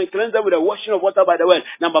sanctified them and cleansed them with the washing of water by the word.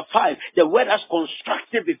 Number 5, the word has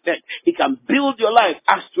constructive effect. It can build your life.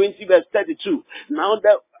 Acts 20 verse 32.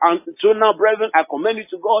 So now, brethren, I commend you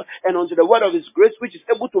to God and unto the word of his grace, which is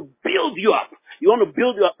able to build you up. You want to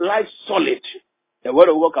build your life solid. The word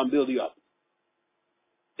of God can build you up.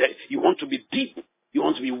 You want to be deep. You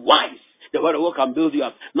want to be wise. The word of God can build you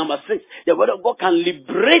up. Number 6, the word of God can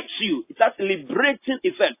liberate you. It has a liberating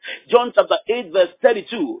effect. John chapter 8 verse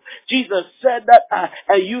 32. Jesus said that,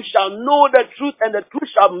 and you shall know the truth and the truth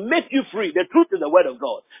shall make you free. The truth is the word of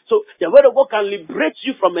God. So the word of God can liberate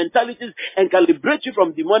you from mentalities and can liberate you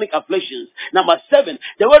from demonic afflictions. Number 7,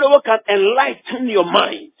 the word of God can enlighten your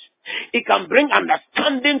mind. It can bring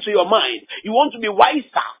understanding to your mind. You want to be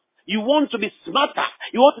wiser. You want to be smarter.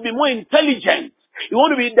 You want to be more intelligent. You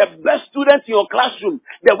want to be the best student in your classroom.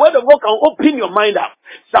 The word of God can open your mind up.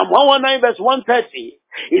 Psalm 119 verse 130.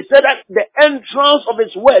 He said that the entrance of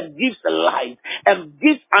his word gives light and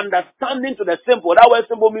gives understanding to the simple. That word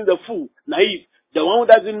simple means the fool, naive, the one who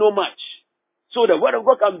doesn't know much. So the word of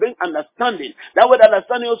God can bring understanding. That word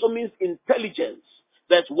understanding also means intelligence.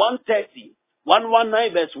 Verse 130.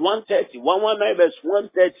 119 verse 130. 119 verse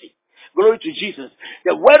 130. Glory to Jesus.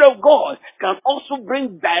 The word of God can also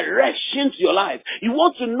bring direction to your life. You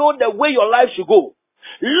want to know the way your life should go.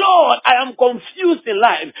 Lord, I am confused in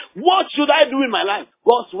life. What should I do in my life?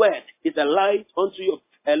 God's word is a lamp unto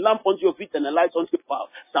your feet and a light unto your path.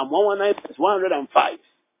 Psalm 119 verse 105.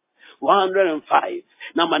 105.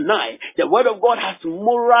 Number 9, the word of God has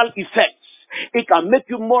moral effects. It can make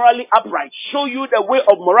you morally upright, show you the way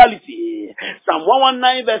of morality. Psalm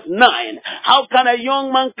 119 verse 9. How can a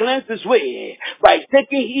young man cleanse his way? By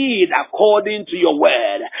taking heed according to your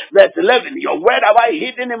word. Verse 11. Your word have I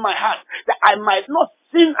hidden in my heart that I might not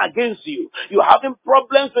sin against you. You're having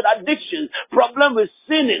problems with addiction, problem with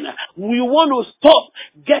sinning. You want to stop.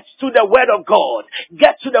 Get to the word of God.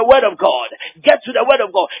 Get to the word of God. Get to the word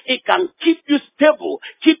of God. It can keep you stable,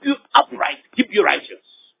 keep you upright, keep you righteous.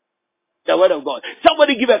 The word of God.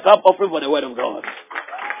 Somebody give a clap offering for the word of God.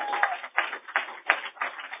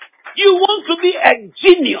 You want to be a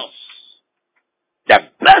genius.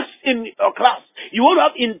 The best in your class. You want to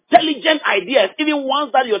have intelligent ideas, even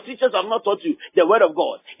ones that your teachers have not taught you. The word of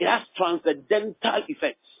God. It has transcendental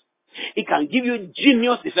effects. It can give you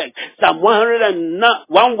genius effect. Psalm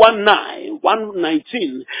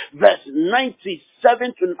 119, verse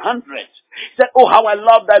 97 to 100. Said, oh, how I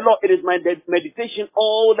love thy law. It is my meditation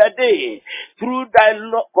all the day. Through thy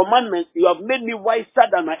law commandments, you have made me wiser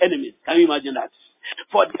than my enemies. Can you imagine that?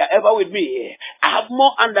 For they are ever with me. I have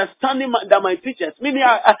more understanding than my teachers. Meaning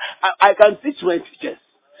I can teach my teachers.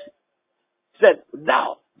 Said,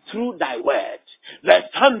 thou, through thy word. Verse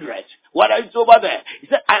 100. What is over there? He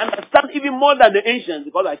said, I understand even more than the ancients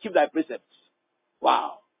because I keep thy precepts.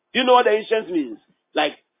 Wow. Do you know what the ancients means?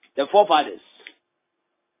 Like the forefathers.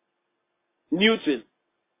 Newton.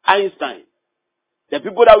 Einstein. The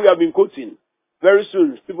people that we have been quoting. Very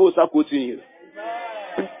soon, people will start quoting you.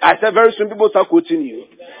 I said very soon people start quoting you.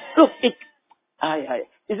 Look, you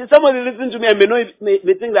see, somebody listen to me and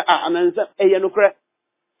may think that, and then say, hey, no correct.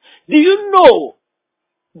 Do you know?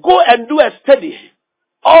 Go and do a study.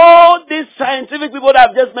 All these scientific people that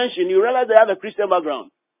I've just mentioned, you realize they have a Christian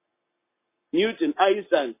background. Newton,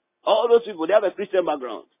 Einstein, all those people, they have a Christian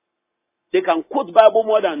background. They can quote Bible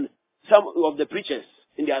more than some of the preachers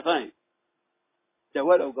in their time. The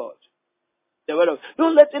Word of God. The Word of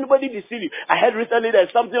Don't let anybody deceive you. I heard recently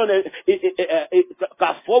there's something on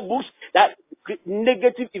class 4 books that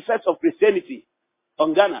negative effects of Christianity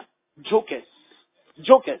on Ghana. Jokers.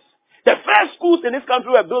 The first schools in this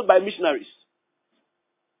country were built by missionaries.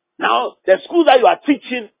 Now, the schools that you are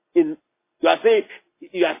teaching in, you are saying,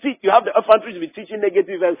 you have the infantry to be teaching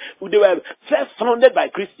negative effects. They were first founded by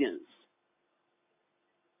Christians.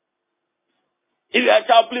 If you are a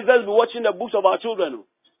child, please let's be watching the books of our children.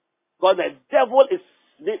 Because the devil is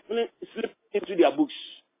slipping into their books.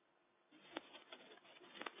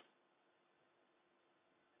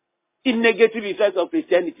 The negative effects of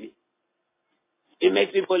Christianity. It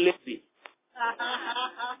makes people lazy.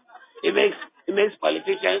 It makes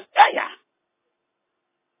politicians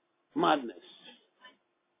madness.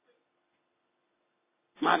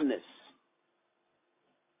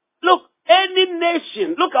 Look, any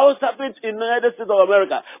nation, look how it's happened in the United States of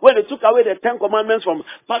America, when they took away the 10 Commandments from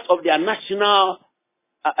part of their national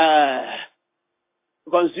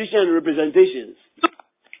constitution representations.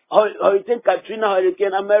 Hurricane Katrina,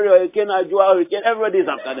 Hurricane Amari, Hurricane Ajua, Hurricane, everybody is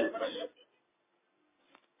after them.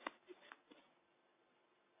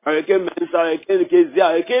 Hurricane Mensa, Hurricane Kezia,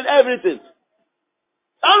 Hurricane everything.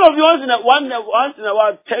 All of you once in a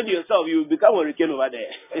while tell yourself you become a hurricane over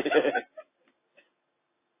there.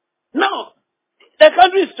 Now, the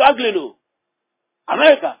country is struggling. Oh.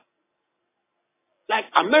 America. Like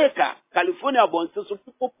America, California, so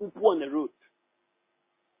people poo on the road.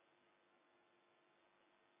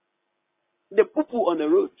 They poo on the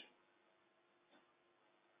road.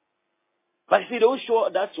 But see, they don't show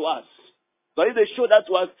that to us. But if they show that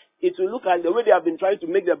to us, it will look like the way they have been trying to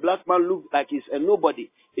make the black man look like he's a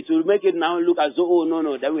nobody. It will make it now look as though, oh,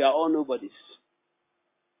 no, that we are all nobodies.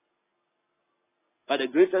 But the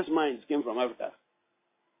greatest minds came from Africa.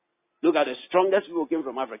 Look at the strongest people came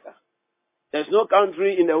from Africa. There's no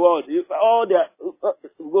country in the world. All their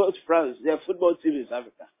go to France, their football team is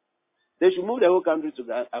Africa. They should move the whole country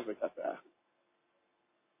to Africa.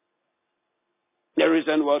 The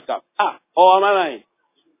recent World Cup. Oh, am I lying?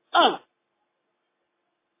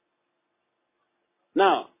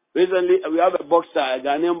 Now, recently we have a boxer, a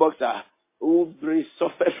Ghanaian boxer, who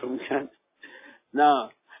suffered from cancer.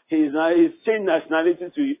 Now, he's changed nationality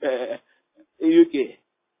to UK.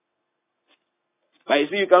 But you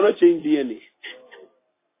see, you cannot change DNA.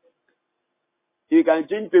 You can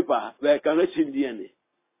change paper, but you cannot change DNA.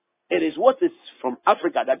 It is what is from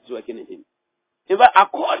Africa that is working in him. In fact,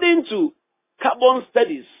 according to carbon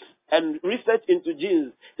studies and research into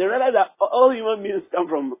genes, they realize that all human beings come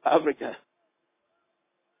from Africa.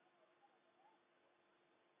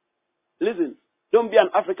 Listen, don't be an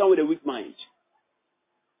African with a weak mind.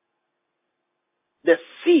 The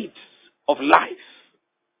seeds of life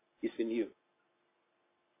is in you.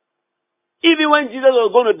 Even when Jesus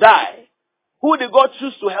was going to die, who did God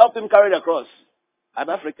choose to help him carry the cross? An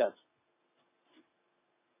African.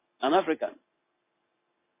 An African.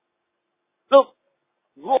 Look,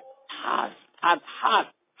 God has and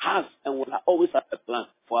will always have a plan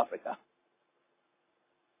for Africa.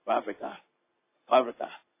 For Africa. For Africa.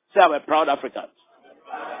 Say I'm a proud African.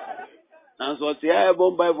 And so say I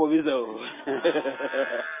won't buy for visa.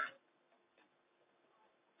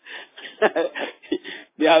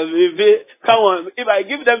 Come on, if I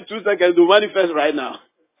give them 2 seconds to manifest right now.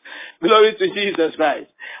 Glory to Jesus Christ.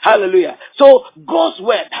 Hallelujah. So God's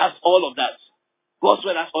word has all of that. God's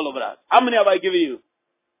word has all of that. How many have I given you?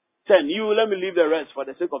 10. Let me leave the rest for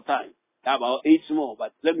the sake of time. I have about 8 more,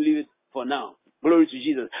 but let me leave it for now. Glory to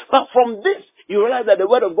Jesus. But from this, you realize that the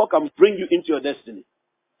word of God can bring you into your destiny.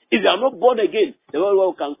 If you are not born again, the word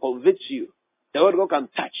of God can convict you. The word of God can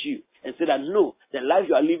touch you and say that no, the life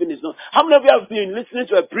you are living is not. How many of you have been listening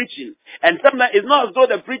to a preaching? And sometimes it's not as though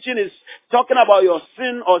the preaching is talking about your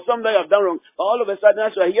sin or something you have done wrong. But all of a sudden,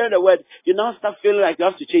 as you are hearing the word, you now start feeling like you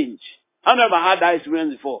have to change. How many of you have had that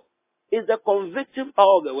experience before? It's the convicting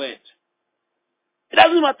power of the word. It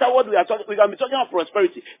doesn't matter what we are talking. We can be talking about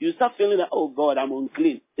prosperity. You start feeling that, oh God, I'm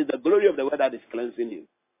unclean. It's the glory of the word that is cleansing you.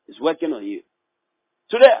 It's working on you.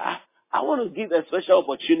 Today, I want to give a special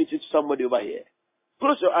opportunity to somebody over here.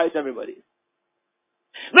 Close your eyes, everybody.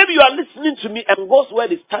 Maybe you are listening to me and God's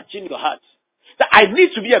word is touching your heart. That I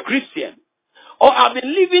need to be a Christian. Or I've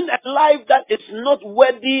been living a life that is not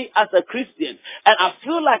worthy as a Christian. And I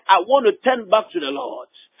feel like I want to turn back to the Lord.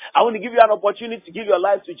 I want to give you an opportunity to give your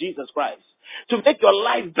life to Jesus Christ. To make your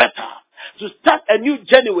life better. To start a new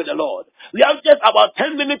journey with the Lord. We have just about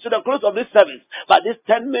 10 minutes to the close of this service. But this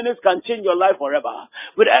 10 minutes can change your life forever.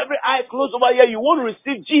 With every eye closed over here, you want to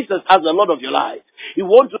receive Jesus as the Lord of your life. You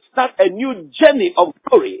want to start a new journey of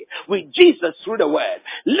glory with Jesus through the word.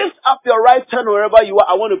 Lift up your right hand wherever you are.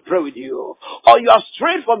 I want to pray with you. Or you are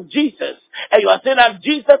straight from Jesus. And you are saying that,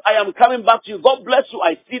 Jesus, I am coming back to you. God bless you.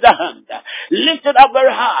 I see the hand. Lift it up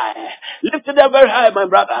very high. Lift it up very high, my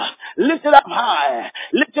brother. Lift it up high.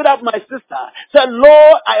 Lift it up, my sister. Say,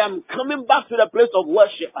 Lord, I am coming back to the place of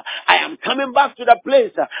worship. I am coming back to the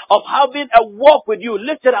place of having a walk with you.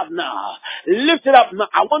 Lift it up now. Lift it up now.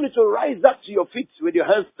 I want you to rise up to your feet with your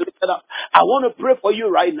hands lifted up. I want to pray for you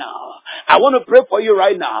right now. I want to pray for you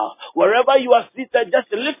right now. Wherever you are seated,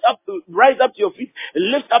 just lift up, rise up to your feet.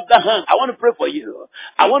 Lift up the hand. I want to pray for you.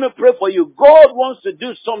 I want to pray for you. God wants to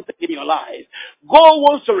do something in your life. God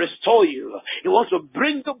wants to restore you. He wants to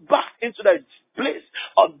bring you back into the place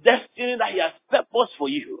of destiny that He has purpose for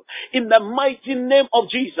you. In the mighty name of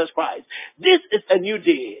Jesus Christ. This is a new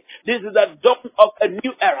day. This is the dawn of a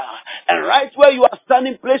new era. And right where you are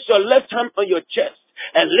standing, place your left hand on your chest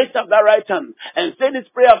and lift up that right hand and say this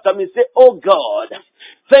prayer after me. Say, oh God,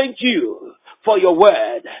 thank you for your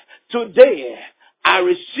word. Today, I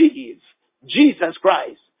receive Jesus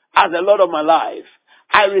Christ as the Lord of my life.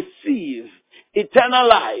 I receive eternal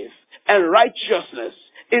life and righteousness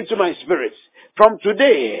into my spirit. From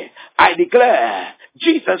today, I declare,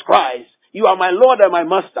 Jesus Christ, you are my Lord and my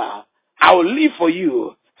Master. I will live for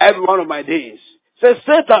you every one of my days. Say,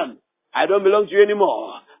 Satan, I don't belong to you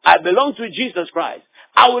anymore. I belong to Jesus Christ.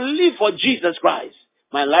 I will live for Jesus Christ.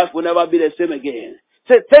 My life will never be the same again.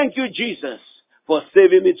 Say, thank you, Jesus, for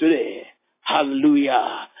saving me today.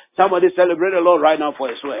 Hallelujah. Somebody celebrate the Lord right now for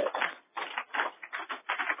His word.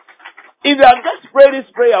 If you have just prayed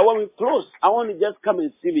this prayer when we close, I want you to just come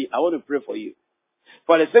and see me. I want to pray for you.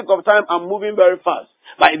 For the sake of time, I'm moving very fast.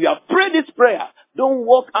 But if you have prayed this prayer, don't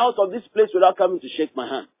walk out of this place without coming to shake my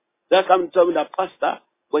hand. Don't come and tell me that, Pastor,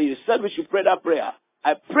 when you said we should pray that prayer,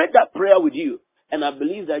 I prayed that prayer with you. And I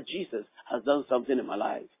believe that Jesus has done something in my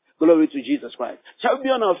life. Glory to Jesus Christ. Shall we be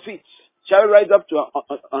on our feet? Shall we rise up to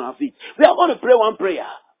on our feet? We are going to pray one prayer.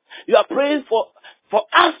 You are praying for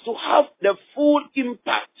us to have the full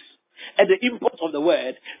impact and the import of the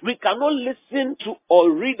word. We cannot listen to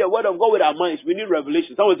or read the word of God with our minds. We need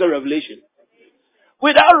revelation. Someone say revelation.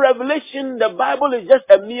 Without revelation, the Bible is just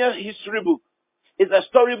a mere history book. It's a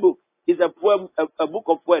story book. It's a poem, a book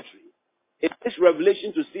of poetry. It takes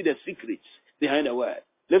revelation to see the secrets behind the word.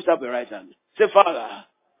 Lift up your right hand. Say, Father,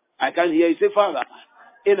 I can't hear you. Say, Father,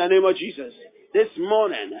 in the name of Jesus, this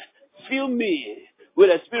morning, fill me with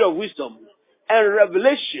a spirit of wisdom and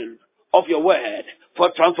revelation of your word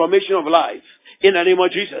for transformation of life. In the name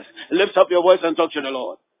of Jesus, lift up your voice and talk to the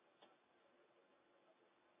Lord.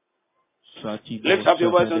 Lift up your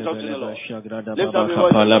voice and talk to the Lord. Lift up your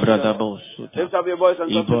voice and talk to the Lord. Lift up your voice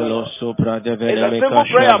and talk to the Lord. It's a simple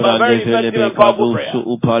prayer, but very effective and powerful prayer.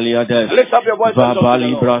 Lift up your voice and talk to the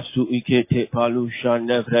Lord.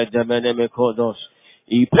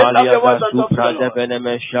 Lift up your voice and talk to the Lord.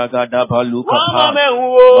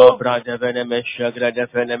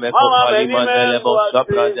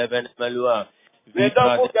 Lift up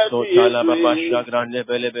your voice and talk to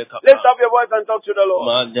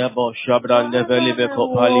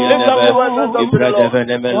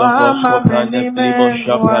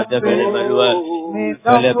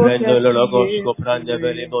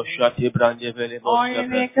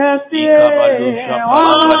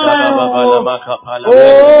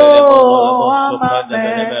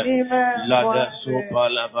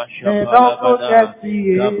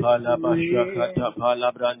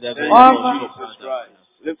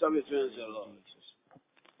Lift up your hands, Lord.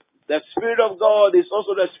 The Spirit of God is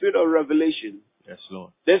also the Spirit of revelation. Yes,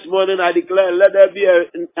 Lord. This morning I declare, let there be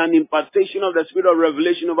an impartation of the Spirit of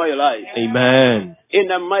revelation over your life. Amen. In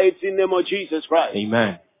the mighty name of Jesus Christ.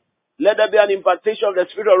 Amen. Let there be an impartation of the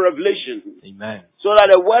Spirit of revelation. Amen. So that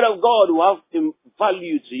the Word of God will have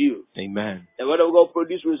value to you. Amen. The Word of God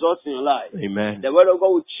produce results in your life. Amen. The Word of God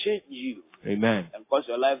will change you. Amen. And cause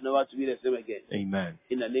your life never to be the same again. Amen.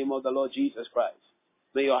 In the name of the Lord Jesus Christ.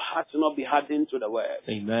 May your heart not be hardened to the word.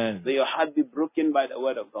 Amen. May your heart be broken by the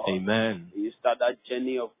word of God. Amen. May you start that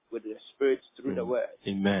journey with the Spirit through the word.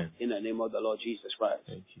 Amen. In the name of the Lord Jesus Christ.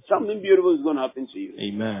 Thank you. Something beautiful is going to happen to you.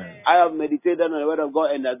 Amen. I have meditated on the word of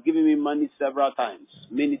God and has given me money several times.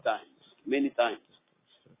 Many times. Many times.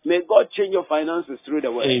 May God change your finances through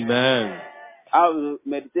the word. Amen. I've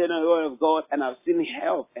meditated on the word of God and I've seen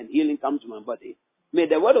health and healing come to my body. May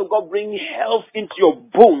the word of God bring health into your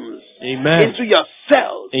bones, Amen. into your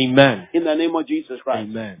cells. Amen. In the name of Jesus Christ.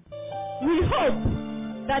 Amen. We hope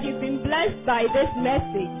that you've been blessed by this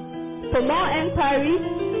message. For more enquiries,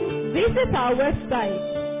 visit our website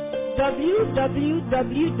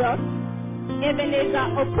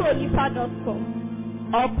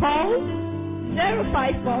www.ebenezerokronipa.com or call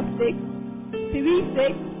 0546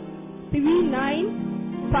 36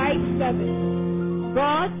 3957.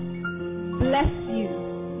 God bless you.